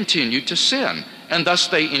 they continue to sin, and thus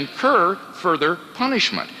they incur further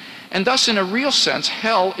punishment. And thus, in a real sense,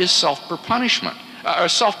 hell is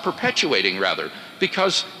self-perpetuating rather,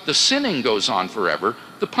 because the sinning goes on forever,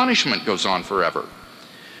 the punishment goes on forever.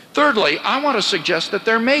 Thirdly, I want to suggest that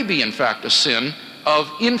there may be, in fact, a sin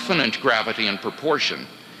of infinite gravity and proportion,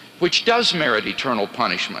 which does merit eternal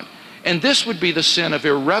punishment. And this would be the sin of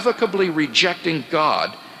irrevocably rejecting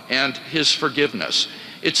God and his forgiveness.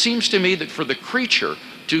 It seems to me that for the creature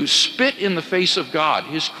to spit in the face of God,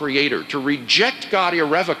 his creator, to reject God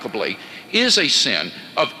irrevocably, is a sin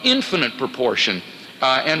of infinite proportion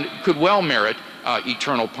and could well merit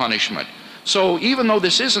eternal punishment. So even though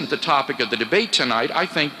this isn't the topic of the debate tonight, I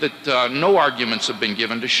think that no arguments have been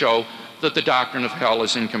given to show that the doctrine of hell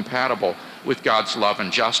is incompatible with God's love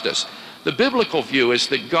and justice. The biblical view is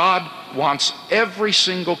that God wants every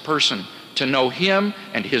single person to know him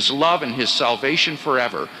and his love and his salvation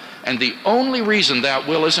forever. And the only reason that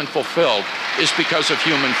will isn't fulfilled is because of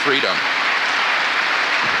human freedom.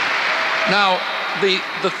 Now,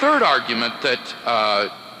 the third argument that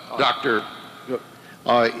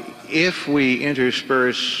if we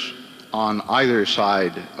intersperse on either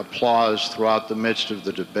side applause throughout the midst of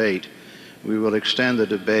the debate, we will extend the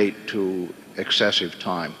debate to excessive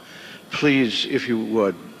time. Please, if you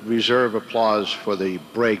would, reserve applause for the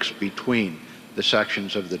breaks between the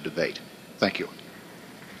sections of the debate. Thank you.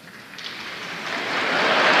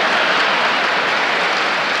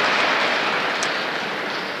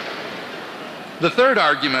 The third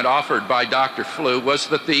argument offered by Dr. Flew was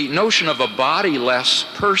that the notion of a bodiless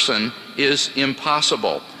person is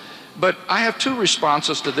impossible. But I have two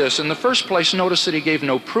responses to this. In the first place, notice that he gave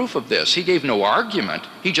no proof of this. He gave no argument.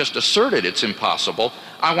 He just asserted it's impossible.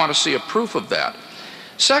 I want to see a proof of that.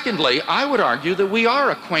 Secondly, I would argue that we are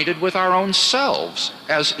acquainted with our own selves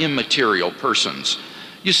as immaterial persons.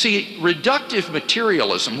 You see, reductive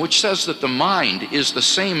materialism, which says that the mind is the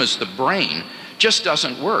same as the brain, just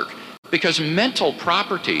doesn't work, because mental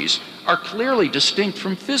properties are clearly distinct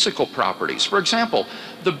from physical properties. For example,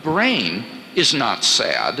 the brain is not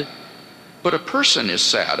sad, but a person is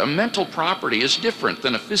sad. A mental property is different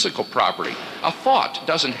than a physical property. A thought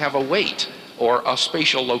doesn't have a weight or a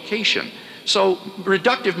spatial location. So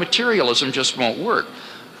reductive materialism just won't work.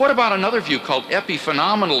 What about another view called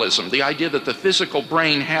epiphenomenalism, the idea that the physical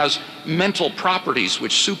brain has mental properties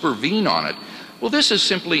which supervene on it? Well, this is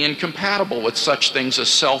simply incompatible with such things as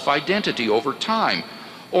self-identity over time,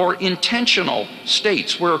 or intentional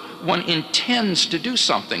states where one intends to do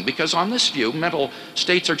something, because on this view, mental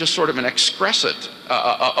states are just sort of an excrescent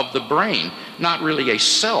of the brain, not really a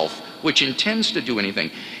self which intends to do anything.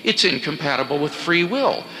 It's incompatible with free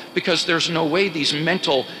will, because there's no way these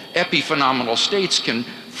mental epiphenomenal states can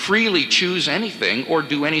freely choose anything or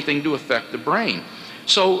do anything to affect the brain.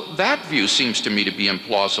 So that view seems to me to be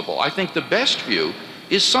implausible. I think the best view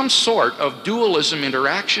is some sort of dualism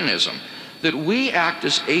interactionism, that we act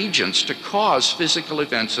as agents to cause physical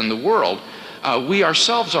events in the world. We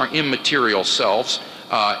ourselves are immaterial selves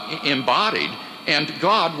embodied, and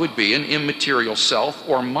God would be an immaterial self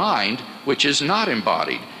or mind which is not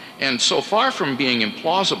embodied. And so far from being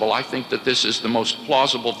implausible, I think that this is the most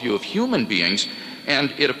plausible view of human beings,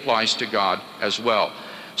 and it applies to God as well.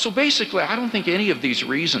 So basically, I don't think any of these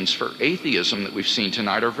reasons for atheism that we've seen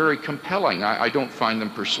tonight are very compelling. I don't find them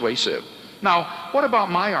persuasive. Now, what about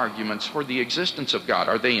my arguments for the existence of God?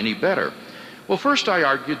 Are they any better? Well, first I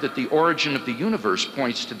argued that the origin of the universe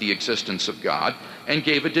points to the existence of God, and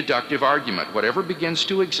gave a deductive argument. Whatever begins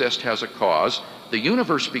to exist has a cause. The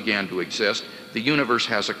universe began to exist. The universe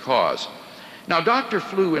has a cause. Now, Dr.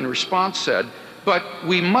 Flew in response said, but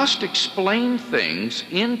we must explain things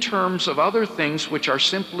in terms of other things which are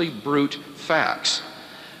simply brute facts.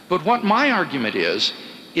 But what my argument is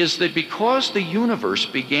that because the universe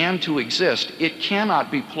began to exist, it cannot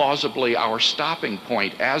be plausibly our stopping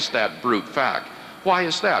point as that brute fact. Why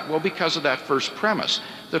is that? Well, because of that first premise,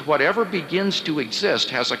 that whatever begins to exist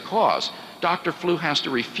has a cause. Dr. Flew has to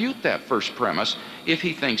refute that first premise if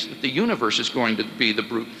he thinks that the universe is going to be the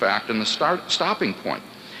brute fact and the stopping point.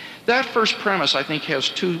 That first premise, I think, has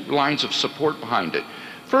two lines of support behind it.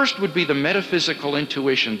 First would be the metaphysical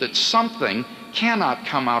intuition that something cannot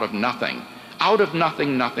come out of nothing. Out of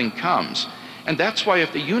nothing, nothing comes. And that's why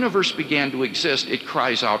if the universe began to exist, it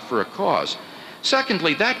cries out for a cause.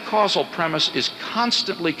 Secondly, that causal premise is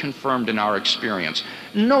constantly confirmed in our experience.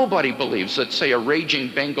 Nobody believes that, say, a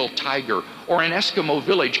raging Bengal tiger or an Eskimo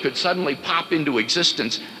village could suddenly pop into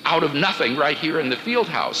existence out of nothing right here in the field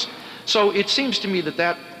house. So it seems to me that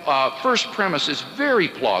that first premise is very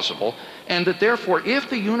plausible, and that therefore, if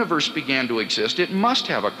the universe began to exist, it must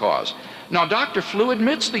have a cause. Now, Dr. Flew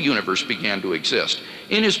admits the universe began to exist.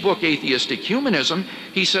 In his book, Atheistic Humanism,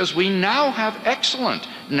 he says we now have excellent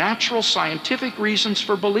natural scientific reasons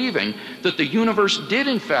for believing that the universe did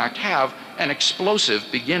in fact have an explosive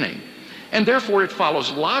beginning. And therefore, it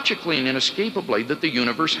follows logically and inescapably that the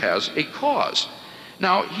universe has a cause.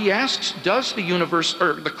 Now, he asks, does the universe,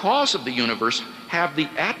 or the cause of the universe, have the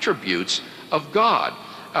attributes of God?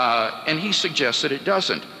 And he suggests that it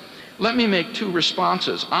doesn't. Let me make two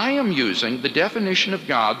responses. I am using the definition of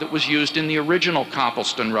God that was used in the original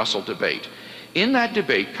Copleston-Russell debate. In that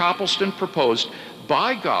debate, Copleston proposed,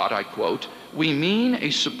 by God, I quote, we mean a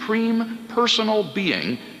supreme personal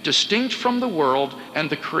being distinct from the world and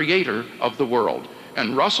the creator of the world.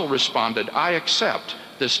 And Russell responded, I accept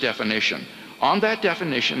this definition. On that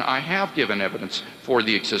definition, I have given evidence for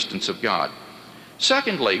the existence of God.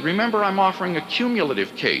 Secondly, remember I'm offering a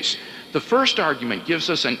cumulative case. The first argument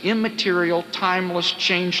gives us an immaterial, timeless,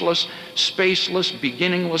 changeless, spaceless,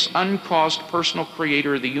 beginningless, uncaused personal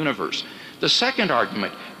creator of the universe. The second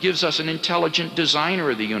argument gives us an intelligent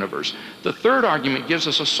designer of the universe. The third argument gives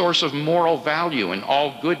us a source of moral value and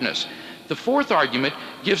all goodness. The fourth argument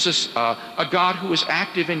gives us a God who is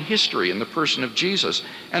active in history in the person of Jesus.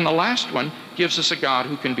 And the last one gives us a God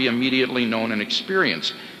who can be immediately known and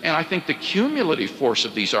experienced. And I think the cumulative force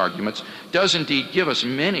of these arguments does indeed give us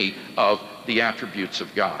many of the attributes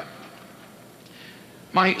of God.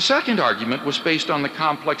 My second argument was based on the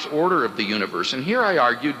complex order of the universe. And here I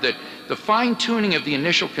argued that the fine-tuning of the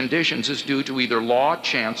initial conditions is due to either law,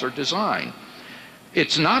 chance, or design.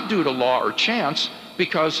 It's not due to law or chance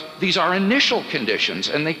because these are initial conditions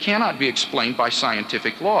and they cannot be explained by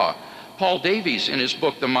scientific law. Paul Davies, in his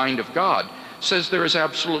book, The Mind of God, says there is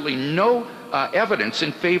absolutely no evidence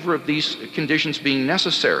in favor of these conditions being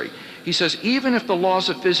necessary. He says even if the laws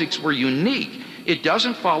of physics were unique, it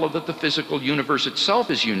doesn't follow that the physical universe itself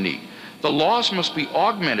is unique. The laws must be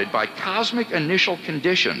augmented by cosmic initial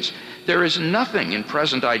conditions. There is nothing in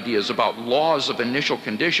present ideas about laws of initial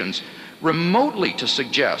conditions remotely to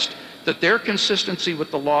suggest that their consistency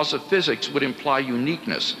with the laws of physics would imply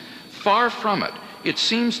uniqueness. Far from it. It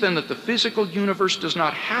seems then that the physical universe does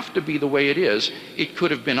not have to be the way it is. It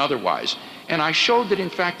could have been otherwise. And I showed that,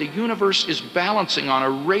 in fact, the universe is balancing on a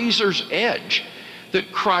razor's edge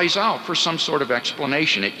that cries out for some sort of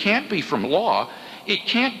explanation. It can't be from law. It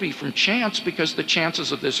can't be from chance, because the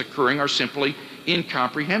chances of this occurring are simply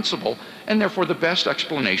incomprehensible, and therefore the best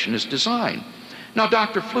explanation is design. Now,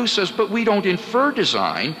 Dr. Flew says, but we don't infer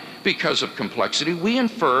design because of complexity. We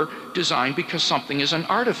infer design because something is an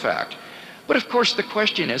artifact. But of course the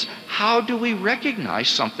question is, how do we recognize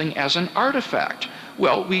something as an artifact?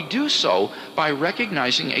 Well, we do so by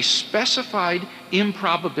recognizing a specified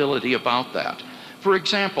improbability about that. For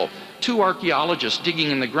example, two archaeologists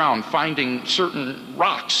digging in the ground finding certain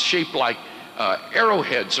rocks shaped like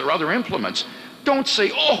arrowheads or other implements don't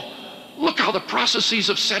say, oh, look how the processes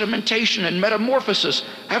of sedimentation and metamorphosis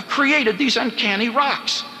have created these uncanny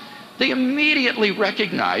rocks. They immediately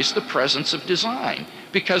recognize the presence of design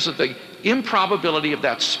because of the improbability of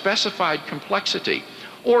that specified complexity.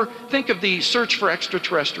 Or think of the search for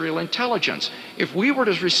extraterrestrial intelligence. If we were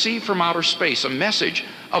to receive from outer space a message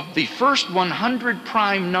of the first 100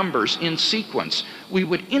 prime numbers in sequence, we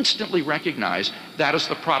would instantly recognize that as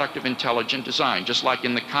the product of intelligent design, just like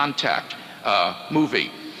in the Contact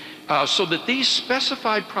movie. So that these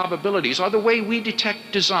specified probabilities are the way we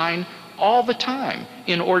detect design all the time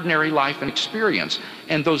in ordinary life and experience.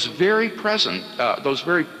 And those very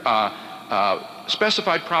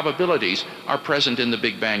specified probabilities are present in the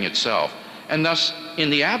Big Bang itself. And thus, in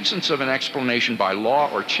the absence of an explanation by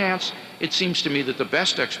law or chance, it seems to me that the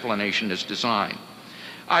best explanation is design.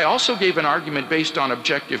 I also gave an argument based on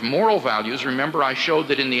objective moral values. Remember, I showed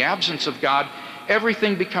that in the absence of God,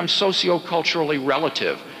 everything becomes socio-culturally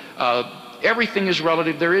relative. Everything is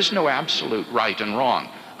relative. There is no absolute right and wrong,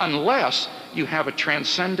 unless you have a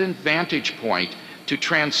transcendent vantage point to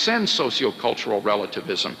transcend sociocultural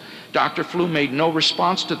relativism. Dr. Flew made no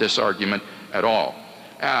response to this argument at all.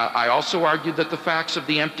 I also argued that the facts of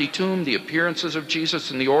the empty tomb, the appearances of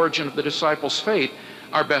Jesus, and the origin of the disciples' faith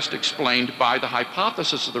are best explained by the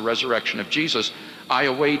hypothesis of the resurrection of Jesus. I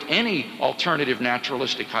await any alternative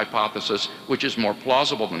naturalistic hypothesis which is more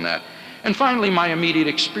plausible than that. And finally, my immediate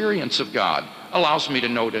experience of God allows me to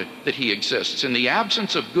know that he exists. In the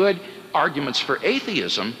absence of good arguments for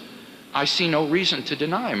atheism, I see no reason to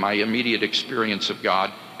deny my immediate experience of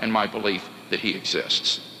God and my belief that he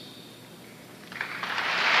exists.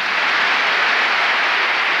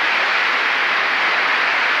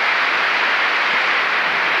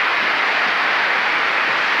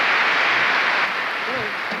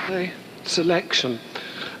 The selection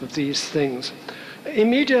of these things.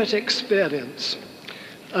 Immediate experience.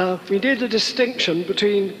 We did a distinction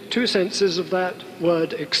between two senses of that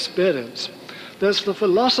word experience. There's the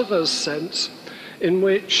philosopher's sense, in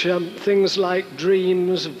which things like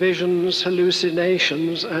dreams, visions,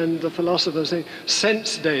 hallucinations, and the philosophers say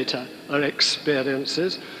sense data are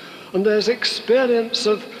experiences. And there's experience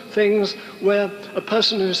of things where a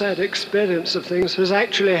person who's had experience of things has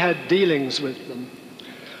actually had dealings with them.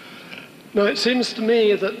 Now, it seems to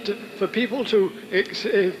me that for people to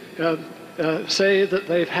say that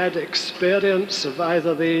they've had experience of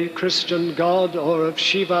either the Christian God or of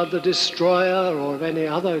Shiva the Destroyer or of any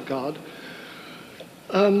other God,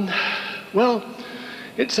 well,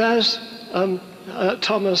 it's as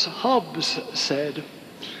Thomas Hobbes said,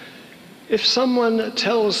 if someone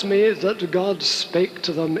tells me that God spake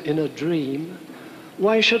to them in a dream,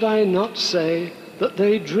 why should I not say that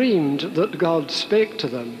they dreamed that God spake to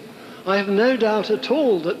them? I have no doubt at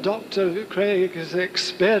all that Dr. Craig's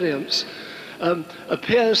experience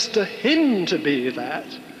appears to him to be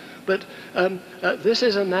that, but this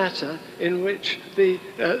is a matter in which the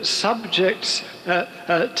subject's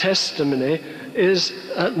testimony is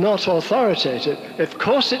not authoritative. Of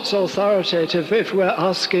course it's authoritative if we're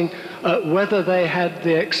asking whether they had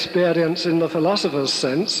the experience in the philosopher's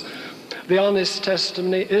sense. The honest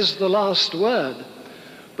testimony is the last word.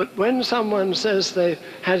 But when someone says they've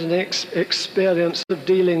had an experience of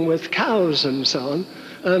dealing with cows and so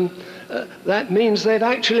on, that means they've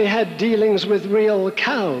actually had dealings with real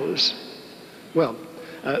cows. Well,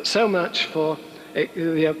 so much for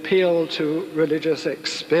the appeal to religious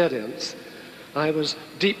experience, I was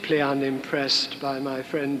deeply unimpressed by my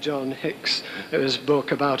friend John Hicks's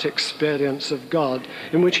book about experience of God,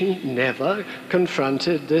 in which he never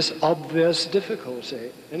confronted this obvious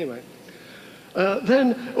difficulty. Anyway.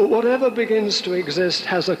 Then whatever begins to exist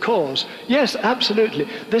has a cause. Yes, absolutely.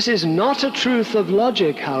 This is not a truth of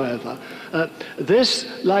logic, however. This,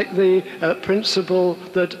 like the principle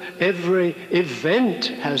that every event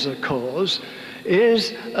has a cause,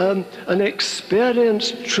 is an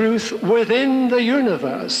experienced truth within the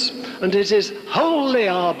universe. And it is wholly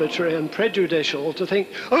arbitrary and prejudicial to think,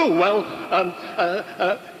 oh, well,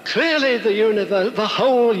 clearly the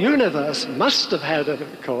whole universe must have had a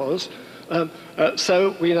cause.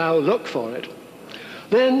 So we now look for it.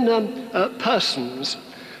 Then persons.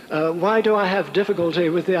 Why do I have difficulty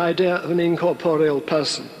with the idea of an incorporeal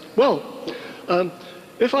person? Well,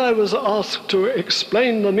 if I was asked to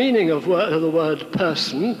explain the meaning of the word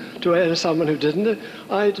person to someone who didn't,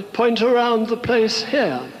 I'd point around the place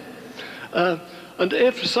here. And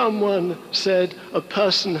if someone said a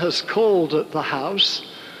person has called at the house,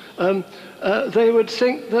 they would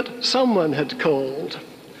think that someone had called.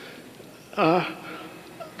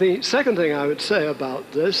 The second thing I would say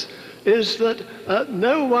about this is that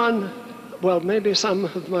no one, well, maybe some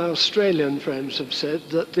of my Australian friends have said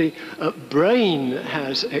that the brain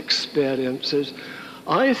has experiences.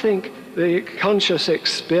 I think the conscious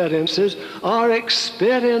experiences are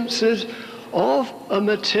experiences of a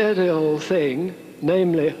material thing,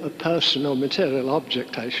 namely a person or material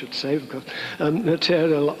object, I should say, because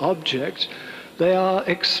material object. They are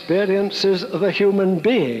experiences of a human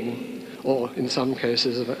being, or in some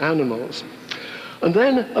cases of animals. And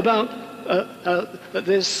then about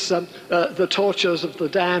the tortures of the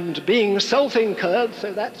damned being self-incurred,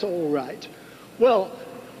 so that's all right. Well,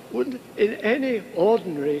 in any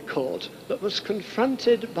ordinary court that was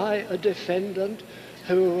confronted by a defendant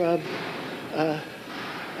who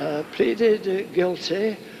pleaded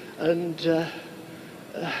guilty and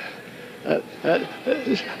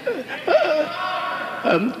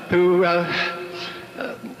who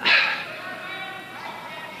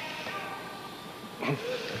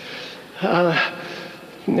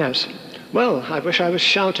yes. Well, I wish I was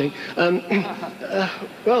shouting.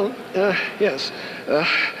 Yes.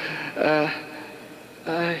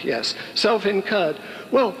 Yes, self-incurred.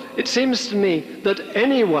 Well, it seems to me that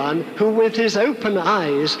anyone who with his open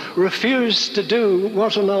eyes refused to do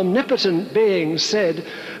what an omnipotent being said,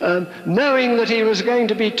 knowing that he was going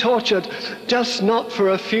to be tortured just not for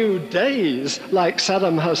a few days, like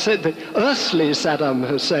Saddam Hussein, the earthly Saddam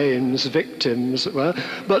Hussein's victims were,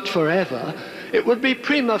 but forever, it would be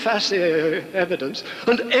prima facie evidence,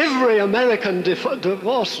 and every American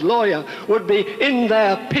divorce lawyer would be in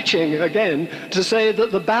there pitching again to say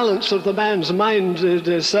that the balance of the man's mind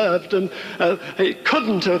is served, and he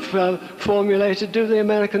couldn't have formulated, do the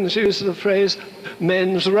Americans use the phrase,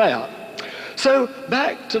 mens rea? So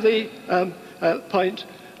back to the point,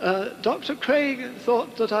 Dr. Craig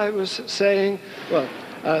thought that I was saying, well,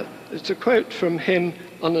 it's a quote from him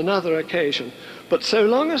on another occasion, but so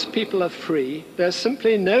long as people are free, there's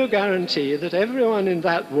simply no guarantee that everyone in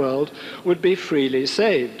that world would be freely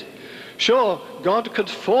saved. Sure, God could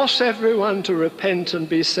force everyone to repent and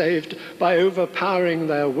be saved by overpowering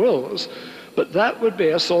their wills, but that would be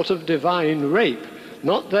a sort of divine rape,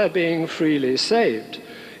 not their being freely saved.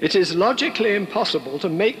 It is logically impossible to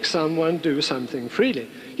make someone do something freely.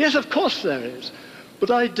 Yes, of course there is,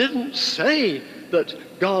 but I didn't say that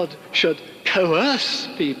God should coerce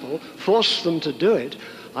people, force them to do it.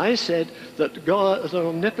 I said that God, the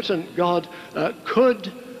omnipotent God,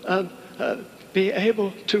 could be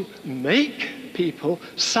able to make people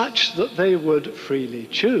such that they would freely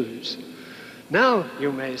choose. Now,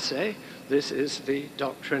 you may say, this is the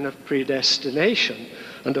doctrine of predestination,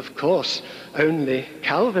 and of course, only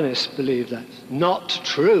Calvinists believe that. Not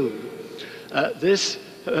true. This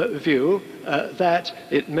view that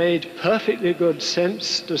it made perfectly good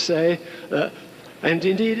sense to say, and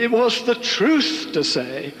indeed it was the truth to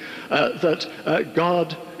say, that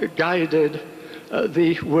God guided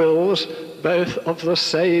the wills both of the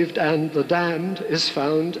saved and the damned is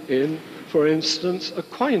found in, for instance,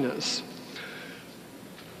 Aquinas.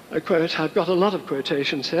 A quote, I've got a lot of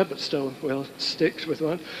quotations here, but still we'll stick with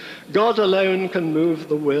one. God alone can move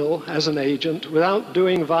the will as an agent without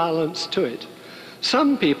doing violence to it.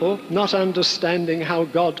 Some people, not understanding how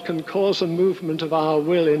God can cause a movement of our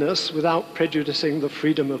will in us without prejudicing the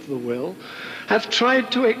freedom of the will, have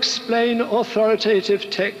tried to explain authoritative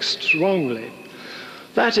texts wrongly.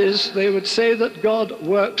 That is, they would say that God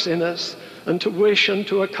works in us, and to wish and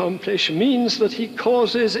to accomplish means that he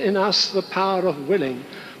causes in us the power of willing,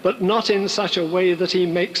 but not in such a way that he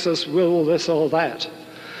makes us will this or that.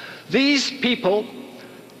 These people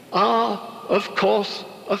are, of course,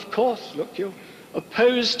 look you,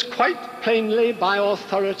 opposed quite plainly by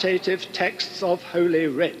authoritative texts of Holy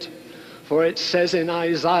Writ. For it says in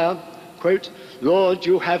Isaiah, quote, "Lord,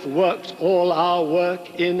 you have worked all our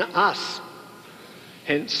work in us."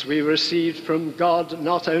 Hence we received from God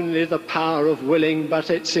not only the power of willing, but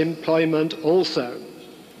its employment also.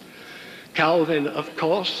 Calvin, of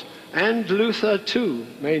course, and Luther too,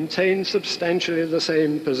 maintain substantially the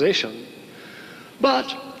same position.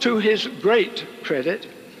 But to his great credit,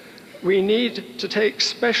 we need to take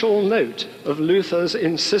special note of Luther's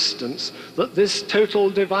insistence that this total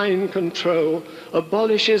divine control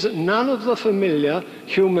abolishes none of the familiar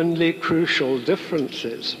humanly crucial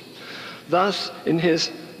differences. Thus, in his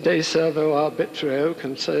De Servo Arbitrio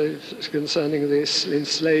concerning the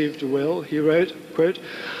enslaved will, he wrote, quote,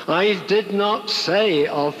 "I did not say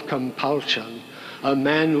of compulsion. A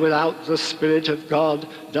man without the Spirit of God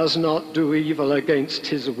does not do evil against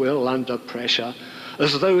his will under pressure,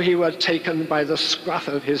 as though he were taken by the scruff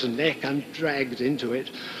of his neck and dragged into it,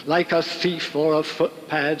 like a thief or a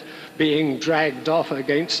footpad being dragged off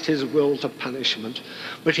against his will to punishment.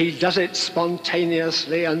 But he does it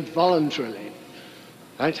spontaneously and voluntarily."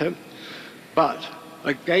 Right? But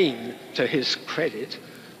again, to his credit,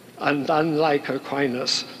 and unlike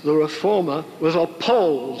Aquinas, the reformer was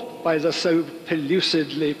appalled by the so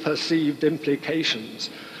pellucidly perceived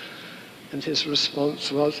implications. And his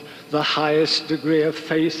response was, "The highest degree of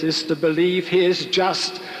faith is to believe he is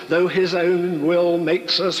just, though his own will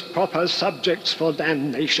makes us proper subjects for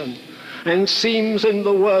damnation, and seems, in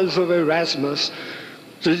the words of Erasmus,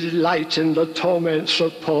 to delight in the torments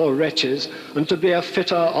of poor wretches, and to be a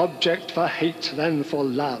fitter object for hate than for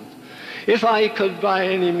love. If I could by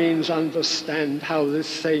any means understand how this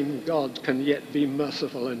same God can yet be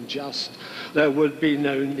merciful and just, there would be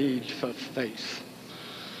no need for faith."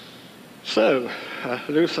 So,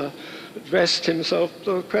 Luther addressed himself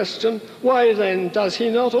to the question, why then does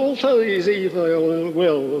he not alter these evil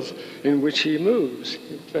wills in which he moves?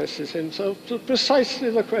 He addresses himself to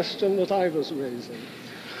precisely the question that I was raising.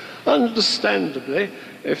 Understandably,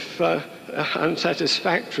 if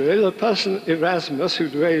unsatisfactory, the person Erasmus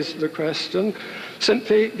who'd raised the question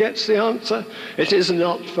simply gets the answer, "It is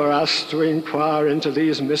not for us to inquire into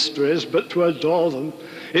these mysteries, but to adore them.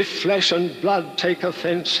 If flesh and blood take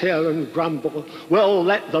offense here and grumble, well,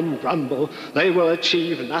 let them grumble. They will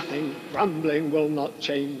achieve nothing. Grumbling will not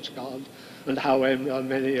change God. And however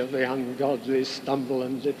many of the ungodly stumble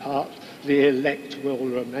and depart, the elect will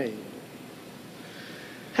remain."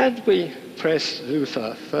 Had we pressed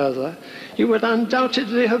Luther further, he would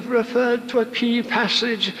undoubtedly have referred to a key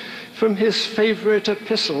passage from his favorite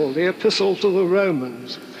epistle, the Epistle to the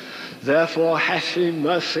Romans. "Therefore hath he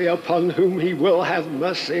mercy upon whom he will have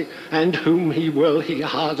mercy, and whom he will he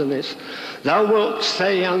hardeneth. Thou wilt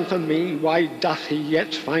say unto me, why doth he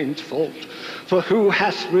yet find fault? For who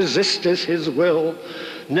hath resisted his will?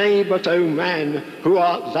 Nay, but, O man, who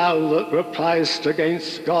art thou that repliest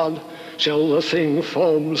against God? Shall the thing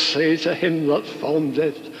formed say to him that formed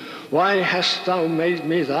it, why hast thou made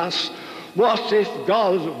me thus? What if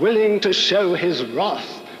God, willing to show his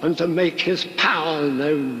wrath and to make his power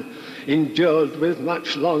known, endured with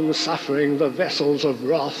much long suffering the vessels of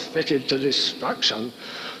wrath fitted to destruction,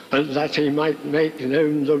 and that he might make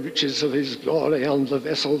known the riches of his glory on the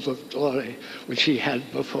vessels of glory which he had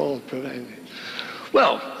before provided?"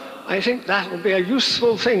 Well, I think that will be a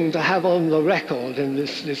useful thing to have on the record in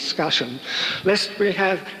this discussion, lest we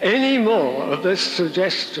have any more of this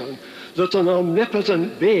suggestion that an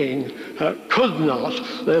omnipotent being could not.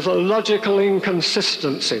 There's a logical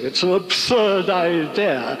inconsistency. It's an absurd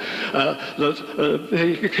idea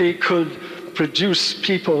that he could produce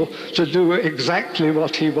people to do exactly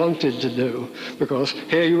what he wanted to do, because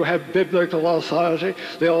here you have biblical authority,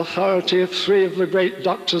 the authority of three of the great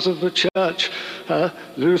doctors of the church,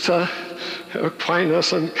 Luther,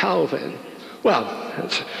 Aquinas, and Calvin. Well,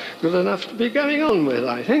 that's good enough to be going on with,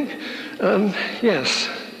 I think. Yes.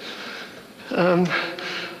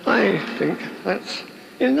 I think that's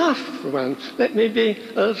enough for one. Let me be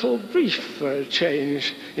a little brief for a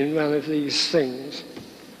change in one of these things.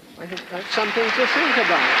 I think that's something to think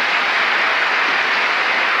about.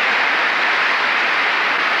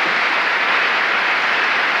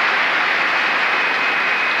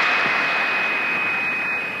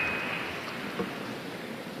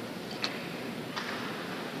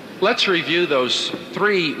 Let's review those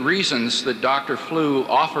three reasons that Dr. Flew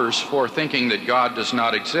offers for thinking that God does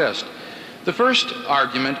not exist. The first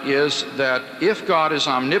argument is that if God is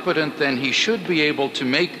omnipotent, then he should be able to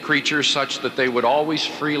make creatures such that they would always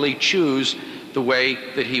freely choose the way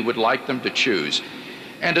that he would like them to choose.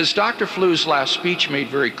 And as Dr. Flew's last speech made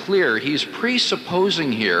very clear, he's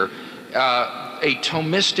presupposing here a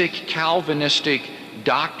Thomistic, Calvinistic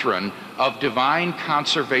doctrine of divine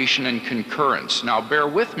conservation and concurrence. Now bear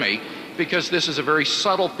with me, because this is a very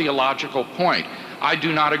subtle theological point. I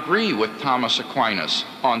do not agree with Thomas Aquinas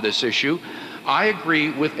on this issue. I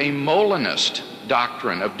agree with a Molinist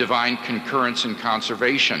doctrine of divine concurrence and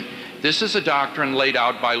conservation. This is a doctrine laid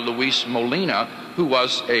out by Luis Molina, who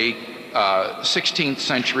was a 16th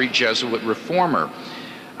century Jesuit reformer.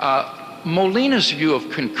 Molina's view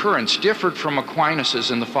of concurrence differed from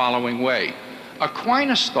Aquinas's in the following way.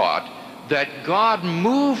 Aquinas thought that God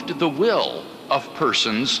moved the will of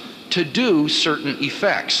persons to do certain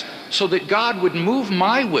effects, so that God would move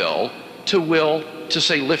my will to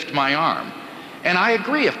say, lift my arm. And I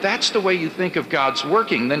agree, if that's the way you think of God's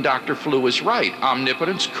working, then Dr. Flew is right.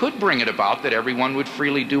 Omnipotence could bring it about that everyone would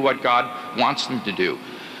freely do what God wants them to do.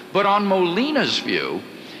 But on Molina's view,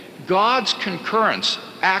 God's concurrence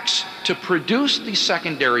acts to produce the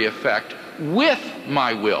secondary effect with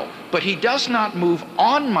my will, but he does not move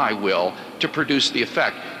on my will to produce the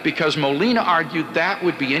effect, because Molina argued that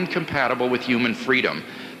would be incompatible with human freedom.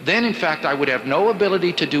 Then, in fact, I would have no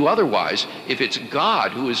ability to do otherwise if it's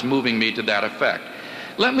God who is moving me to that effect.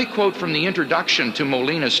 Let me quote from the introduction to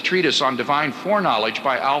Molina's treatise on divine foreknowledge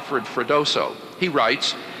by Alfred Freddoso. He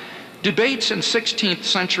writes, "Debates in 16th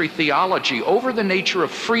century theology over the nature of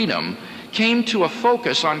freedom came to a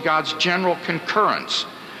focus on God's general concurrence.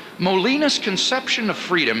 Molina's conception of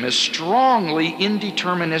freedom is strongly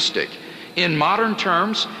indeterministic. In modern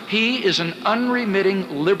terms, he is an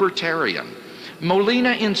unremitting libertarian.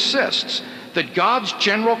 Molina insists that God's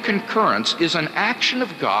general concurrence is an action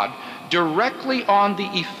of God directly on the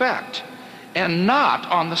effect and not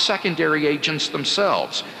on the secondary agents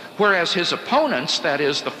themselves, whereas his opponents, that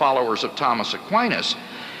is, the followers of Thomas Aquinas,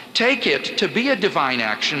 take it to be a divine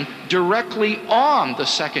action directly on the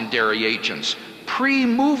secondary agents,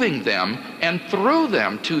 pre-moving them and through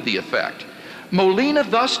them to the effect. Molina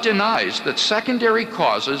thus denies that secondary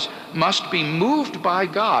causes must be moved by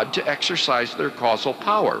God to exercise their causal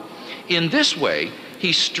power. In this way,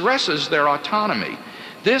 he stresses their autonomy.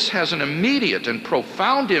 This has an immediate and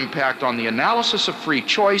profound impact on the analysis of free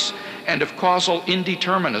choice and of causal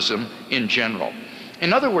indeterminism in general."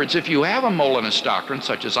 In other words, if you have a Molinist doctrine,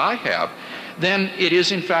 such as I have, then it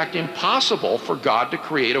is in fact impossible for God to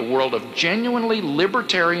create a world of genuinely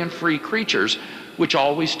libertarian free creatures which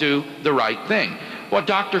always do the right thing. What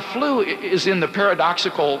Dr. Flew is in the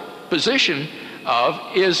paradoxical position of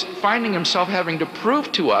is finding himself having to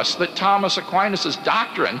prove to us that Thomas Aquinas'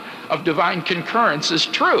 doctrine of divine concurrence is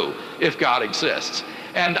true if God exists.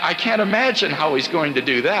 And I can't imagine how he's going to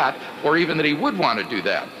do that, or even that he would want to do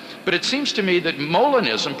that. But it seems to me that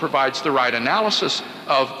Molinism provides the right analysis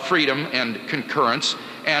of freedom and concurrence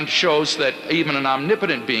and shows that even an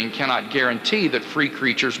omnipotent being cannot guarantee that free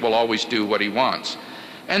creatures will always do what he wants.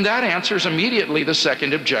 And that answers immediately the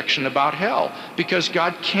second objection about hell, because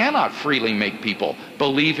God cannot freely make people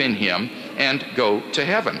believe in him and go to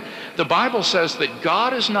heaven. The Bible says that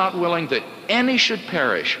God is not willing that any should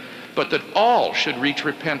perish, but that all should reach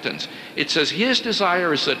repentance. It says his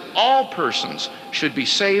desire is that all persons should be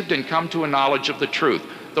saved and come to a knowledge of the truth.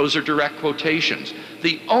 Those are direct quotations.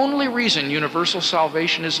 The only reason universal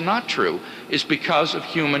salvation is not true is because of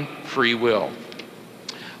human free will.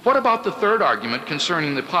 What about the third argument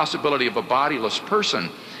concerning the possibility of a bodiless person?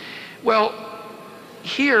 Well,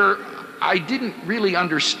 here I didn't really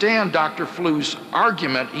understand Dr. Flew's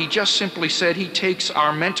argument. He just simply said he takes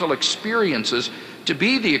our mental experiences to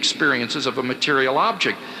be the experiences of a material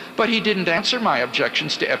object. But he didn't answer my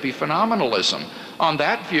objections to epiphenomenalism. On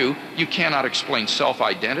that view, you cannot explain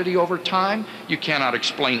self-identity over time, you cannot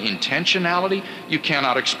explain intentionality, you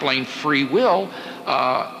cannot explain free will.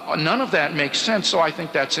 None of that makes sense, so I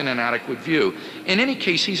think that's an inadequate view. In any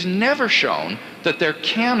case, he's never shown that there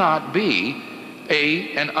cannot be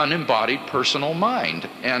an unembodied personal mind,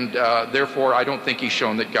 and therefore I don't think he's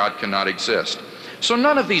shown that God cannot exist. So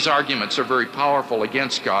none of these arguments are very powerful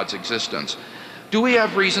against God's existence. Do we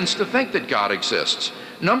have reasons to think that God exists?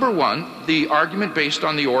 Number one, the argument based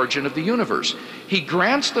on the origin of the universe. He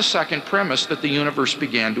grants the second premise that the universe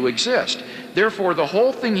began to exist. Therefore, the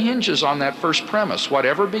whole thing hinges on that first premise.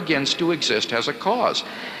 Whatever begins to exist has a cause.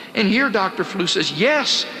 And here Dr. Flew says,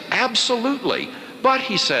 yes, absolutely. But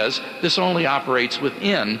he says this only operates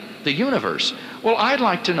within the universe. Well, I'd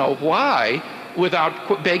like to know why,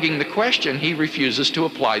 without begging the question, he refuses to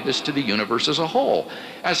apply this to the universe as a whole.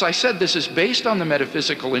 As I said, this is based on the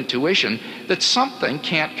metaphysical intuition that something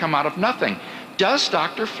can't come out of nothing. Does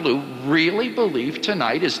Dr. Flew really believe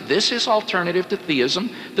tonight, is this his alternative to theism,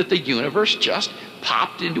 that the universe just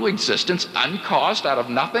popped into existence uncaused out of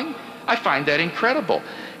nothing? I find that incredible.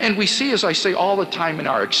 And we see, as I say, all the time in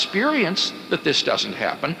our experience that this doesn't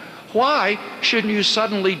happen. Why shouldn't you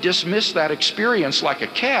suddenly dismiss that experience like a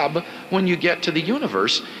cab when you get to the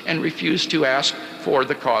universe and refuse to ask for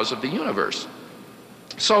the cause of the universe?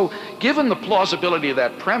 So, given the plausibility of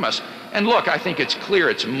that premise, and look, I think it's clear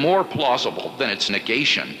it's more plausible than its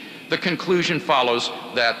negation, the conclusion follows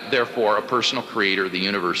that, therefore, a personal creator of the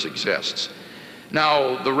universe exists.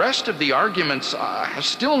 Now, the rest of the arguments have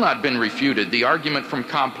still not been refuted. The argument from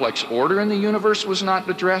complex order in the universe was not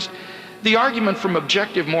addressed. The argument from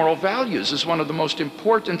objective moral values is one of the most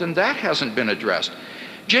important, and that hasn't been addressed.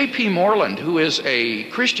 J.P. Moreland, who is a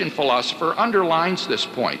Christian philosopher, underlines this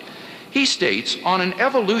point. He states, on an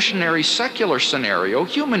evolutionary secular scenario,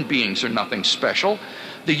 human beings are nothing special.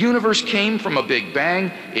 The universe came from a big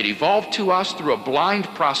bang. It evolved to us through a blind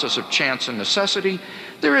process of chance and necessity.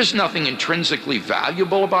 There is nothing intrinsically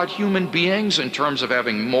valuable about human beings in terms of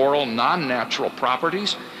having moral, non-natural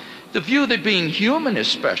properties. The view that being human is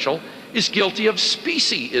special is guilty of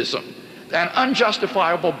speciesism, an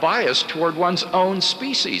unjustifiable bias toward one's own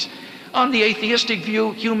species. On the atheistic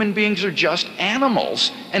view, human beings are just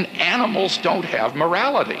animals, and animals don't have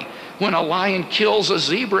morality. When a lion kills a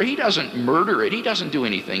zebra, he doesn't murder it, he doesn't do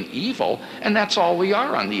anything evil, and that's all we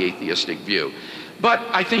are on the atheistic view. But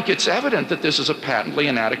I think it's evident that this is a patently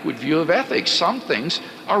inadequate view of ethics. Some things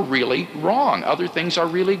are really wrong, other things are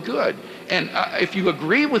really good. And if you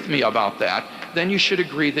agree with me about that, then you should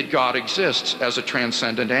agree that God exists as a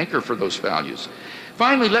transcendent anchor for those values.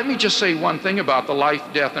 Finally, let me just say one thing about the life,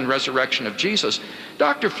 death, and resurrection of Jesus.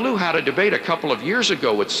 Dr. Flew had a debate a couple of years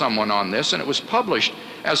ago with someone on this, and it was published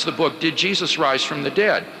as the book, Did Jesus Rise from the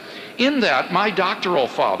Dead? In that, my doctoral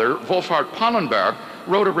father, Wolfhard Pallenberg,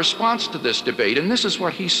 wrote a response to this debate, and this is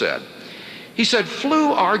what he said. He said,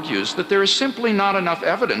 Flew argues that there is simply not enough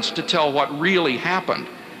evidence to tell what really happened,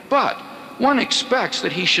 but one expects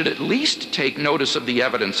that he should at least take notice of the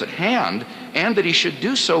evidence at hand, and that he should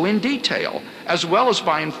do so in detail, as well as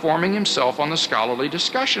by informing himself on the scholarly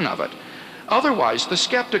discussion of it. Otherwise, the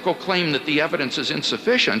skeptical claim that the evidence is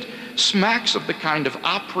insufficient smacks of the kind of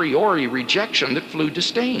a priori rejection that Flew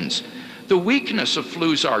disdains. The weakness of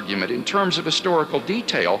Flew's argument in terms of historical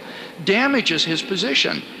detail damages his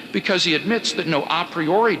position because he admits that no a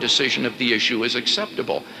priori decision of the issue is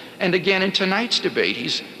acceptable. And again, in tonight's debate,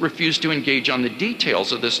 he's refused to engage on the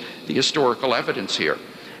details of the historical evidence here.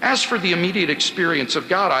 As for the immediate experience of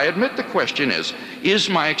God, I admit the question is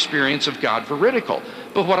my experience of God veridical?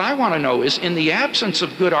 But what I want to know is, in the absence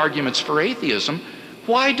of good arguments for atheism,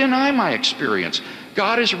 why deny my experience?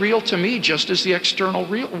 God is real to me just as the external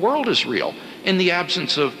world is real. In the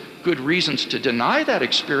absence of good reasons to deny that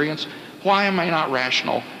experience, why am I not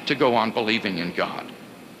rational to go on believing in God?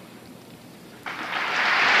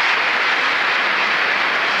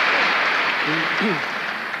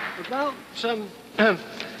 About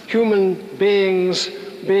human beings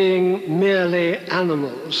being merely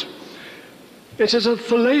animals. It is a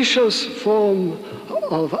fallacious form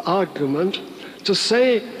of argument to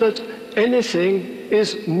say that anything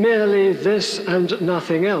is merely this and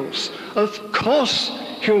nothing else. Of course,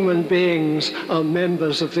 human beings are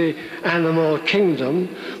members of the animal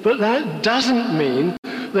kingdom, but that doesn't mean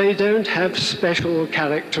they don't have special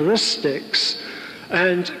characteristics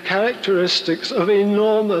and characteristics of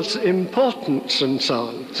enormous importance and so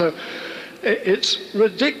on. So it's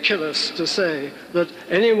ridiculous to say that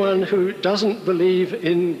anyone who doesn't believe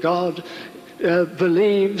in God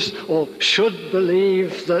believes or should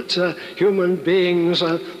believe that human beings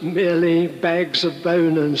are merely bags of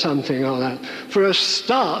bone and something like that. For a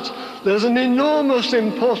start, there's an enormous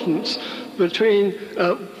importance between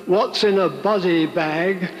what's in a body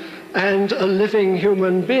bag and a living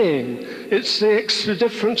human being. It's the extra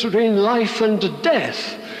difference between life and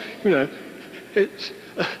death. You know, it's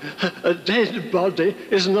a dead body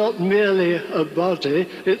is not merely a body,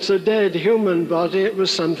 it's a dead human body. It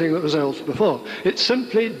was something that was else before. It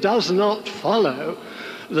simply does not follow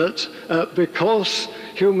that because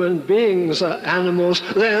human beings are animals,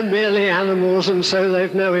 they're merely animals, and so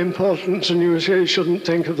they've no importance, and you shouldn't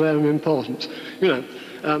think of their importance. You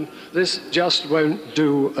know, this just won't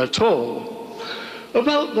do at all.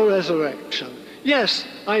 About the resurrection. Yes,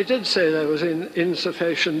 I did say there was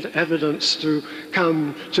insufficient evidence to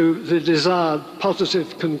come to the desired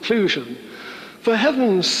positive conclusion. For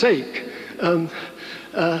heaven's sake,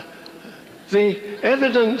 the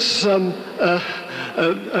evidence of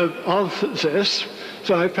this,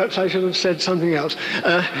 so perhaps I should have said something else.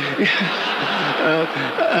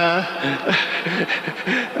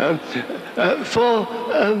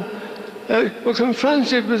 We're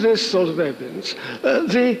confronted with this sort of evidence.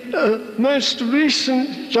 The most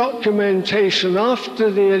recent documentation after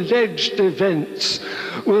the alleged events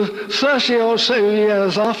was 30 or so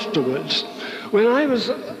years afterwards, when I was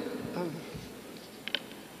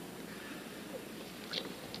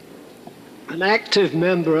an active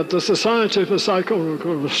member of the Society for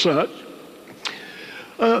Psychological Research.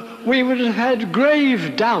 We would have had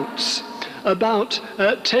grave doubts about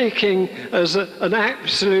taking as an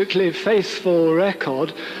absolutely faithful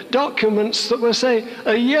record documents that were, say,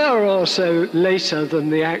 a year or so later than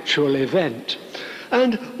the actual event.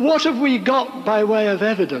 And what have we got by way of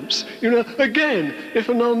evidence? You know, again, if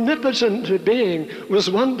an omnipotent being was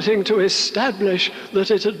wanting to establish that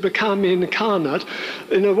it had become incarnate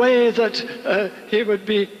in a way that he would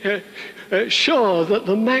be sure that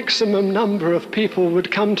the maximum number of people would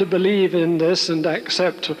come to believe in this and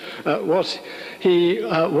accept what he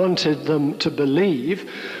wanted them to believe,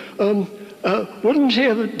 wouldn't he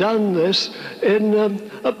have done this in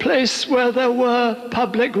a place where there were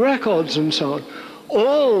public records and so on?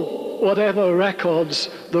 All whatever records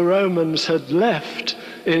the Romans had left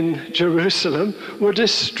in Jerusalem were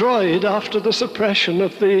destroyed after the suppression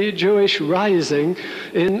of the Jewish rising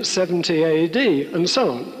in 70 AD, and so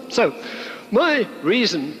on. So, my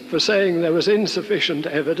reason for saying there was insufficient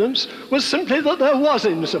evidence was simply that there was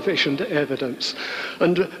insufficient evidence.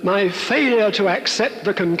 And my failure to accept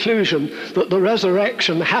the conclusion that the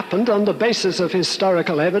resurrection happened on the basis of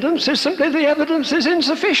historical evidence is simply the evidence is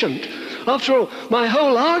insufficient. After all, my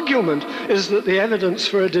whole argument is that the evidence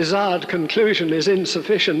for a desired conclusion is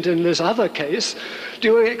insufficient in this other case. Do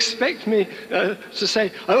you expect me to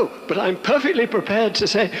say, oh, but I'm perfectly prepared to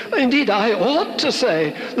say, indeed, I ought to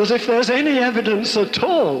say that if there's any evidence at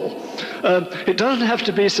all, it doesn't have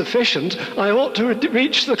to be sufficient, I ought to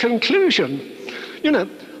reach the conclusion. You know,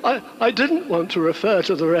 I didn't want to refer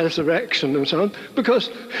to the resurrection and so on, because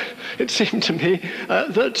it seemed to me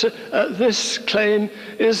that this claim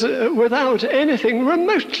is without anything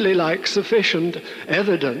remotely like sufficient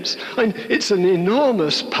evidence. And it's an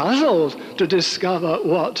enormous puzzle to discover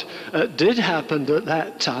what did happen at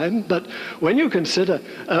that time, but when you consider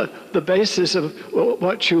the basis of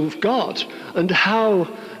what you've got and how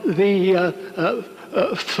the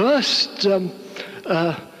first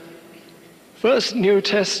New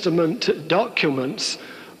Testament documents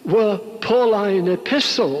were Pauline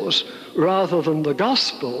epistles rather than the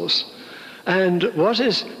Gospels. And what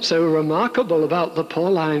is so remarkable about the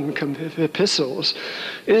Pauline epistles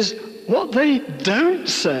is what they don't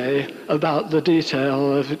say about the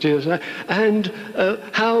detail of Jesus and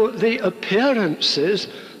how the appearances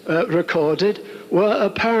recorded were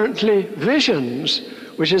apparently visions,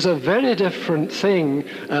 which is a very different thing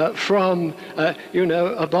from, a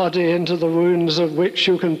body into the wounds of which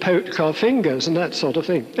you can poke our fingers and that sort of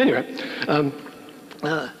thing. Anyway,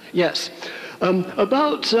 yes.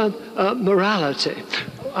 About morality.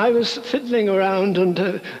 I was fiddling around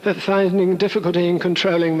and finding difficulty in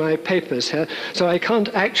controlling my papers here, so I can't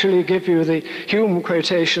actually give you the Hume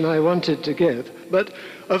quotation I wanted to give. But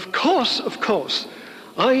of course,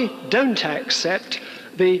 I don't accept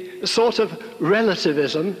the sort of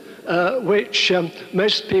relativism which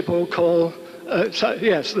most people call,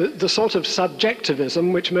 the sort of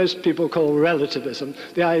subjectivism which most people call relativism.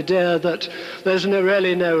 The idea that there's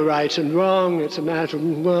really no right and wrong, it's a matter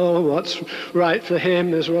of, well, what's right for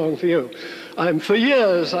him is wrong for you. For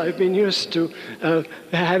years I've been used to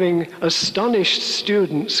having astonished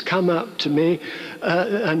students come up to me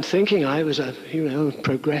and thinking I was a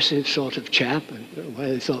progressive sort of chap, and why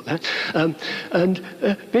they thought that, and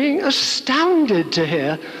being astounded to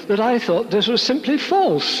hear that I thought this was simply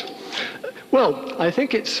false. Well, I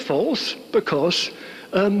think it's false because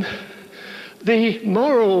the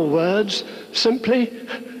moral words simply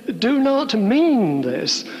do not mean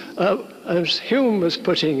this. As Hume was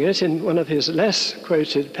putting it in one of his less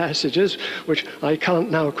quoted passages, which I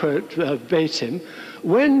can't now quote verbatim,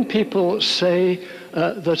 when people say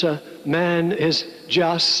that a man is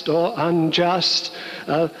just or unjust,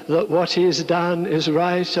 that what he's done is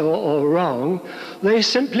right or wrong, they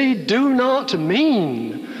simply do not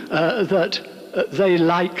mean that they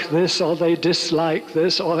like this or they dislike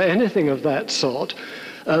this or anything of that sort.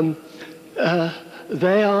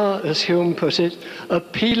 they are, as Hume put it,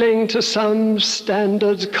 appealing to some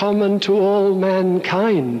standards common to all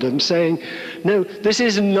mankind and saying, no, this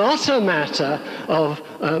is not a matter of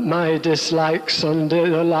my dislikes and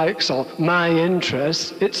likes or my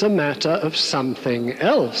interests. It's a matter of something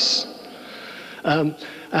else.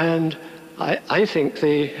 And I think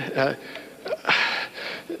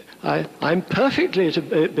I'm perfectly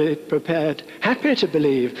prepared, happy to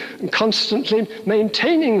believe, and constantly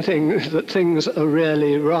maintaining that things are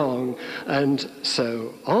really wrong, and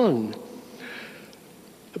so on.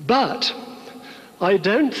 But I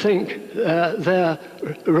don't think they're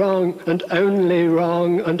wrong and only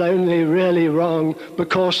really wrong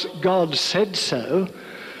because God said so.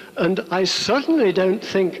 And I certainly don't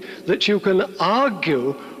think that you can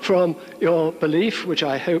argue from your belief, which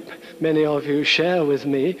I hope many of you share with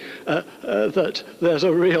me, that there's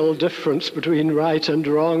a real difference between right and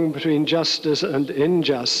wrong, between justice and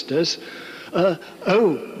injustice.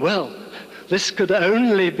 This could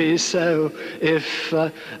only be so if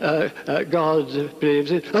God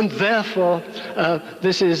believes it, and therefore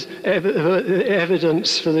this is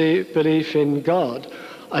evidence for the belief in God.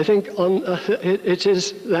 I think it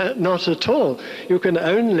is not at all. You can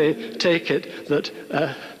only take it that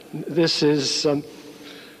this is,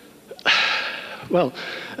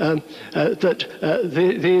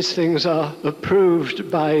 these things are approved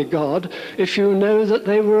by God if you know that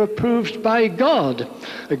they were approved by God.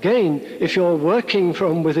 Again, if you're working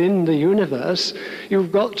from within the universe,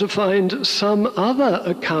 you've got to find some other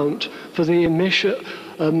account for the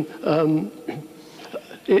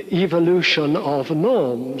evolution of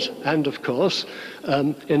norms. And of course,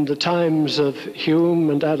 in the times of Hume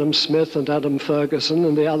and Adam Smith and Adam Ferguson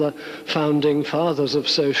and the other founding fathers of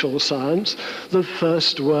social science, the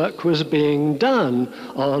first work was being done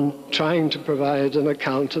on trying to provide an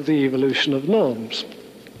account of the evolution of norms.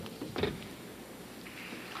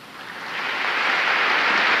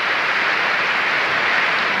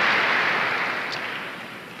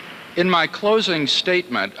 In my closing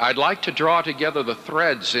statement, I'd like to draw together the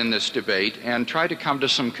threads in this debate and try to come to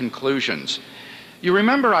some conclusions. You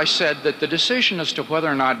remember I said that the decision as to whether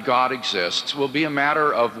or not God exists will be a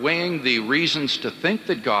matter of weighing the reasons to think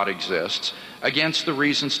that God exists against the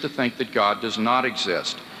reasons to think that God does not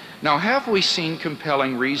exist. Now, have we seen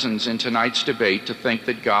compelling reasons in tonight's debate to think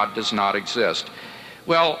that God does not exist?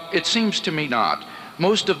 Well, it seems to me not.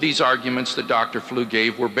 Most of these arguments that Dr. Flew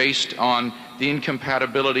gave were based on the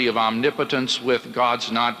incompatibility of omnipotence with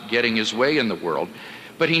God's not getting his way in the world.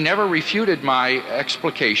 But he never refuted my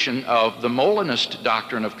explication of the Molinist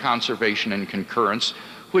doctrine of conservation and concurrence,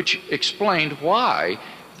 which explained why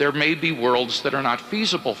there may be worlds that are not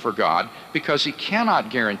feasible for God because he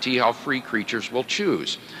cannot guarantee how free creatures will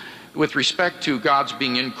choose. With respect to God's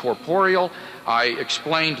being incorporeal, I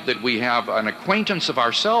explained that we have an acquaintance of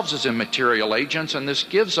ourselves as immaterial agents, and this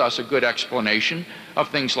gives us a good explanation of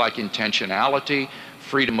things like intentionality,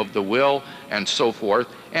 freedom of the will, and so forth,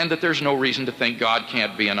 and that there's no reason to think God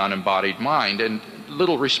can't be an unembodied mind, and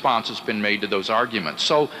little response has been made to those arguments.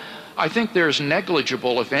 So I think there's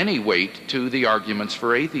negligible, if any, weight to the arguments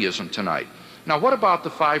for atheism tonight. Now, what about the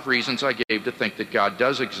 5 reasons I gave to think that God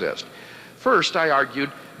does exist? First, I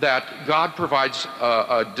argued that God provides,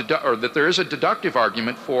 or that there is a deductive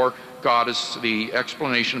argument for God as the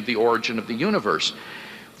explanation of the origin of the universe.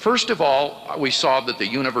 First of all, we saw that the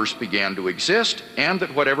universe began to exist, and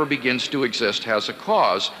that whatever begins to exist has a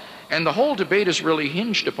cause. And the whole debate is really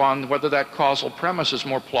hinged upon whether that causal premise is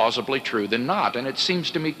more plausibly true than not, and it seems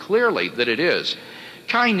to me clearly that it is.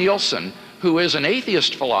 Kai Nielsen, who is an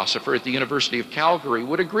atheist philosopher at the University of Calgary,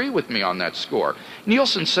 would agree with me on that score.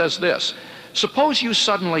 Nielsen says this: suppose you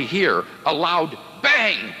suddenly hear a loud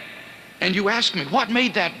bang, and you ask me, what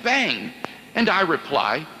made that bang? And I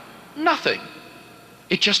reply, nothing.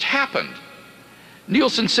 It just happened.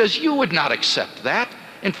 Nielsen says you would not accept that.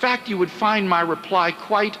 In fact, you would find my reply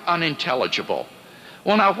quite unintelligible.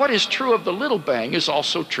 Well, now, what is true of the little bang is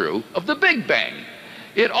also true of the big bang.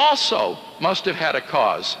 It also must have had a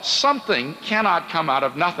cause. Something cannot come out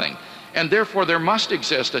of nothing, and therefore there must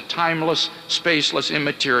exist a timeless, spaceless,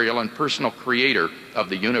 immaterial, and personal creator of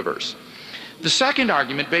the universe. The second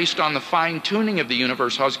argument, based on the fine-tuning of the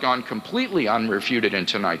universe, has gone completely unrefuted in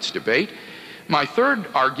tonight's debate. My third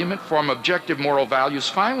argument from objective moral values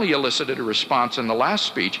finally elicited a response in the last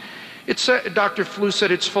speech. Dr. Flew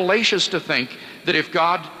said it's fallacious to think that if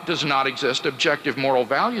God does not exist, objective moral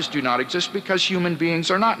values do not exist, because human beings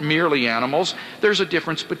are not merely animals. There's a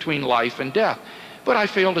difference between life and death. But I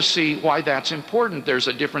fail to see why that's important. There's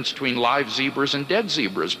a difference between live zebras and dead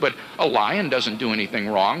zebras, but a lion doesn't do anything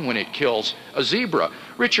wrong when it kills a zebra.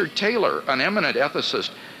 Richard Taylor, an eminent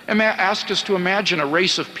ethicist asks us to imagine a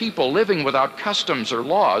race of people living without customs or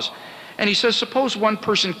laws. And he says, suppose one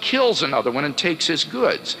person kills another one and takes his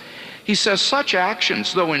goods. He says such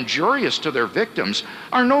actions, though injurious to their victims,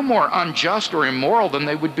 are no more unjust or immoral than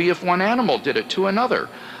they would be if one animal did it to another.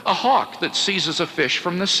 A hawk that seizes a fish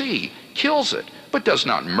from the sea kills it, but does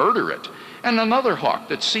not murder it. And another hawk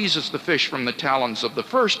that seizes the fish from the talons of the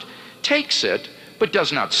first takes it, but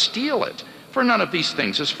does not steal it. For none of these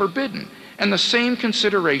things is forbidden. And the same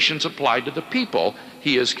considerations apply to the people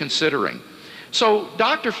he is considering. So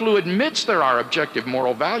Dr. Flew admits there are objective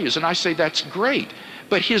moral values, and I say that's great.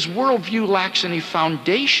 But his worldview lacks any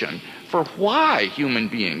foundation for why human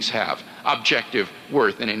beings have objective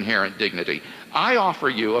worth and inherent dignity. I offer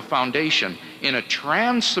you a foundation in a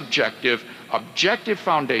transsubjective, objective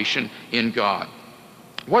foundation in God.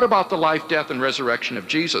 What about the life, death, and resurrection of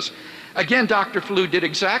Jesus? Again, Dr. Flew did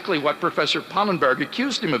exactly what Professor Pallenberg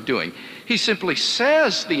accused him of doing. He simply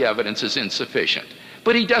says the evidence is insufficient,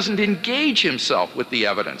 but he doesn't engage himself with the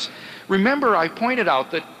evidence. Remember, I pointed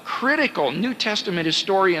out that critical New Testament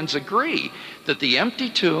historians agree that the empty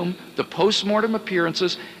tomb, the post-mortem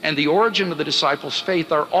appearances, and the origin of the disciples'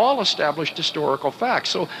 faith are all established historical facts.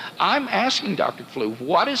 So I'm asking Dr. Flew,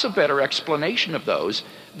 what is a better explanation of those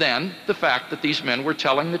than the fact that these men were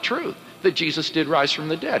telling the truth, that Jesus did rise from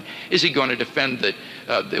the dead? Is he going to defend that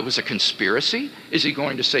it was a conspiracy? Is he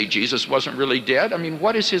going to say Jesus wasn't really dead? I mean,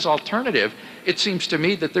 what is his alternative? It seems to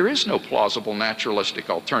me that there is no plausible naturalistic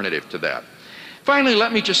alternative to that. Finally,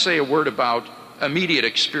 let me just say a word about immediate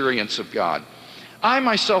experience of God. I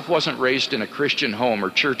myself wasn't raised in a Christian home or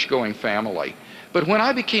church-going family, but when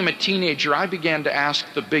I became a teenager, I began to ask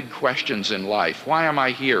the big questions in life. Why am I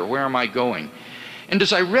here? Where am I going? And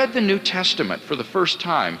as I read the New Testament for the first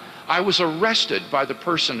time, I was arrested by the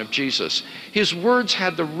person of Jesus. His words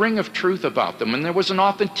had the ring of truth about them, and there was an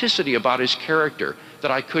authenticity about his character that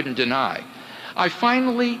I couldn't deny. I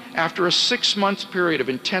finally, after a 6-month period of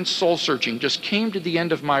intense soul searching, just came to the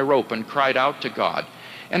end of my rope and cried out to God.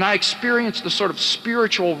 And I experienced the sort of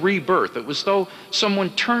spiritual rebirth. It was though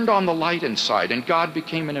someone turned on the light inside and God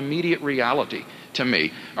became an immediate reality to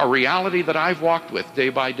me, a reality that I've walked with day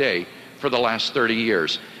by day for the last 30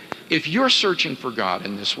 years. If you're searching for God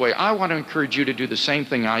in this way, I want to encourage you to do the same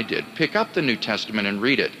thing I did. Pick up the New Testament and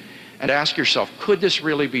read it and ask yourself, could this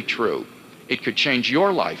really be true? It could change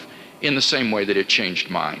your life in the same way that it changed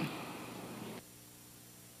mine.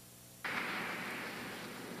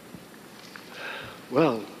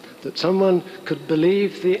 Well, that someone could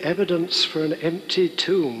believe the evidence for an empty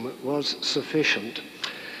tomb was sufficient.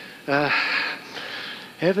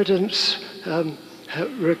 Evidence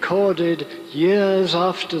recorded years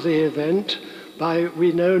after the event by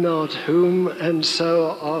we know not whom and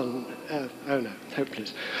so on. Oh no,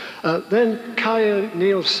 hopeless. Then Kaya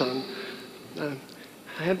Nielsen,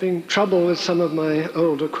 having trouble with some of my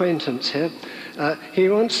old acquaintance here, he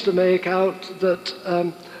wants to make out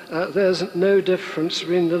that there's no difference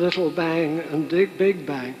between the little bang and the big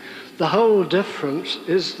bang. The whole difference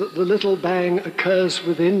is that the little bang occurs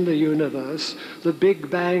within the universe. The big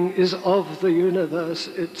bang is of the universe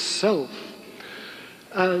itself.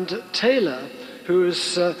 And Taylor, who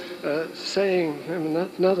is saying,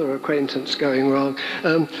 another acquaintance going wrong,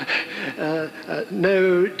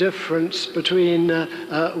 no difference between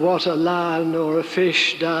what a lion or a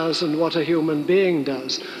fish does and what a human being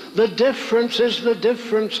does. The difference is the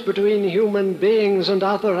difference between human beings and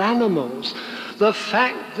other animals. The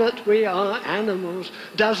fact that we are animals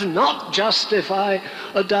does not justify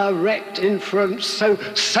a direct inference, so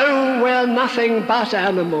we're nothing but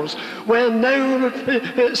animals. We're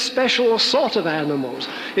no special sort of animals.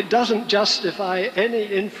 It doesn't justify any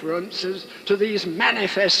inferences to these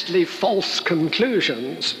manifestly false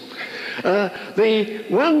conclusions. The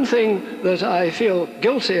one thing that I feel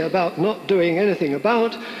guilty about not doing anything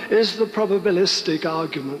about is the probabilistic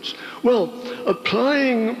arguments. Well,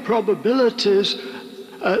 applying probabilities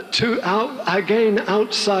again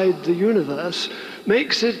outside the universe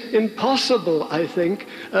makes it impossible, I think,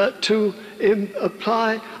 to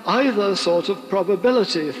apply either sort of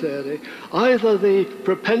probability theory, either the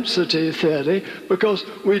propensity theory, because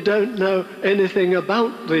we don't know anything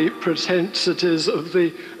about the propensities of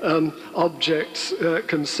the objects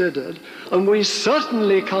considered, and we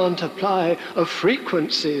certainly can't apply a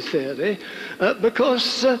frequency theory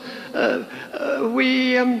because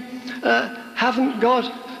we haven't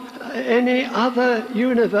got any other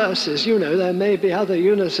universes. You know, there may be other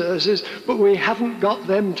universes, but we haven't got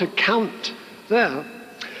them to count there.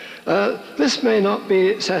 This may not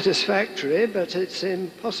be satisfactory, but it's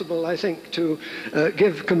impossible, I think, to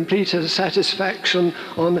give complete satisfaction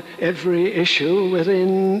on every issue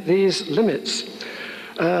within these limits.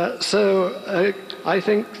 So I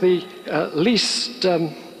think the least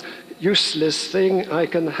useless thing I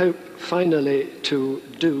can hope finally to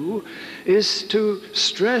do is to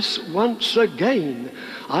stress once again,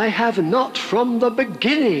 I have not from the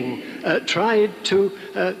beginning tried to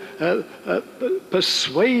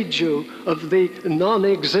persuade you of the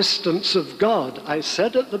non-existence of God. I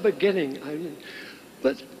said at the beginning,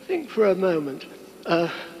 but think for a moment,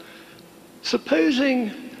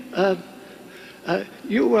 supposing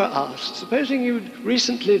you were asked, supposing you'd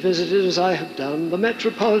recently visited, as I have done, the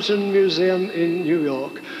Metropolitan Museum in New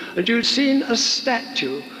York, and you'd seen a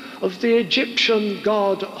statue of the Egyptian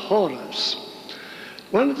god Horus.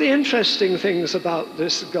 One of the interesting things about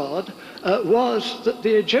this god was that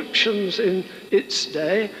the Egyptians in its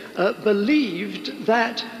day believed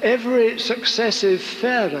that every successive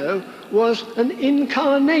pharaoh was an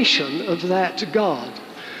incarnation of that god.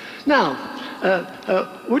 Now,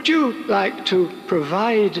 would you like to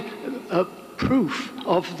provide a proof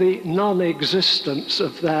of the non-existence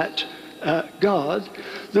of that God?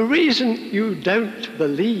 The reason you don't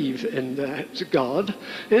believe in that God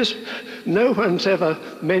is no one's ever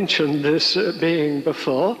mentioned this being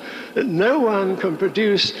before. No one can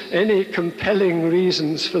produce any compelling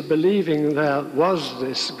reasons for believing there was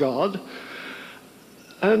this God.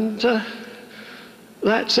 And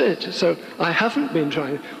that's it. So I haven't been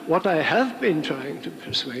trying. What I have been trying to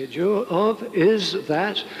persuade you of is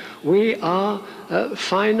that we are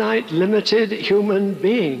finite, limited human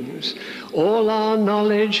beings. All our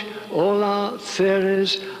knowledge, all our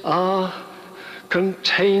theories are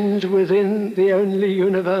contained within the only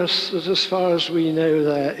universe that, as far as we know,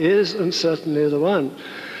 there is, and certainly the one.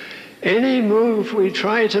 Any move we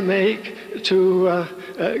try to make to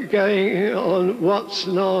going on what's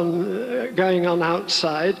going on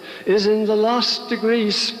outside is in the last degree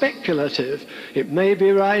speculative. It may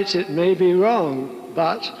be right, it may be wrong,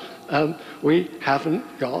 but we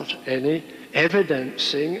haven't got any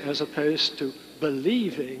evidencing as opposed to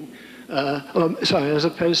believing, as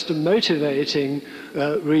opposed to motivating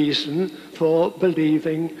reason for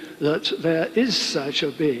believing that there is such a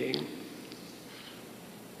being.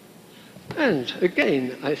 And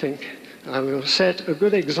again, I think I will set a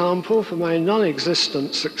good example for my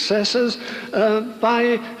non-existent successors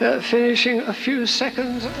by finishing a few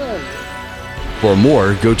seconds early. For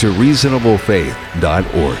more, go to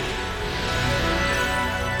reasonablefaith.org.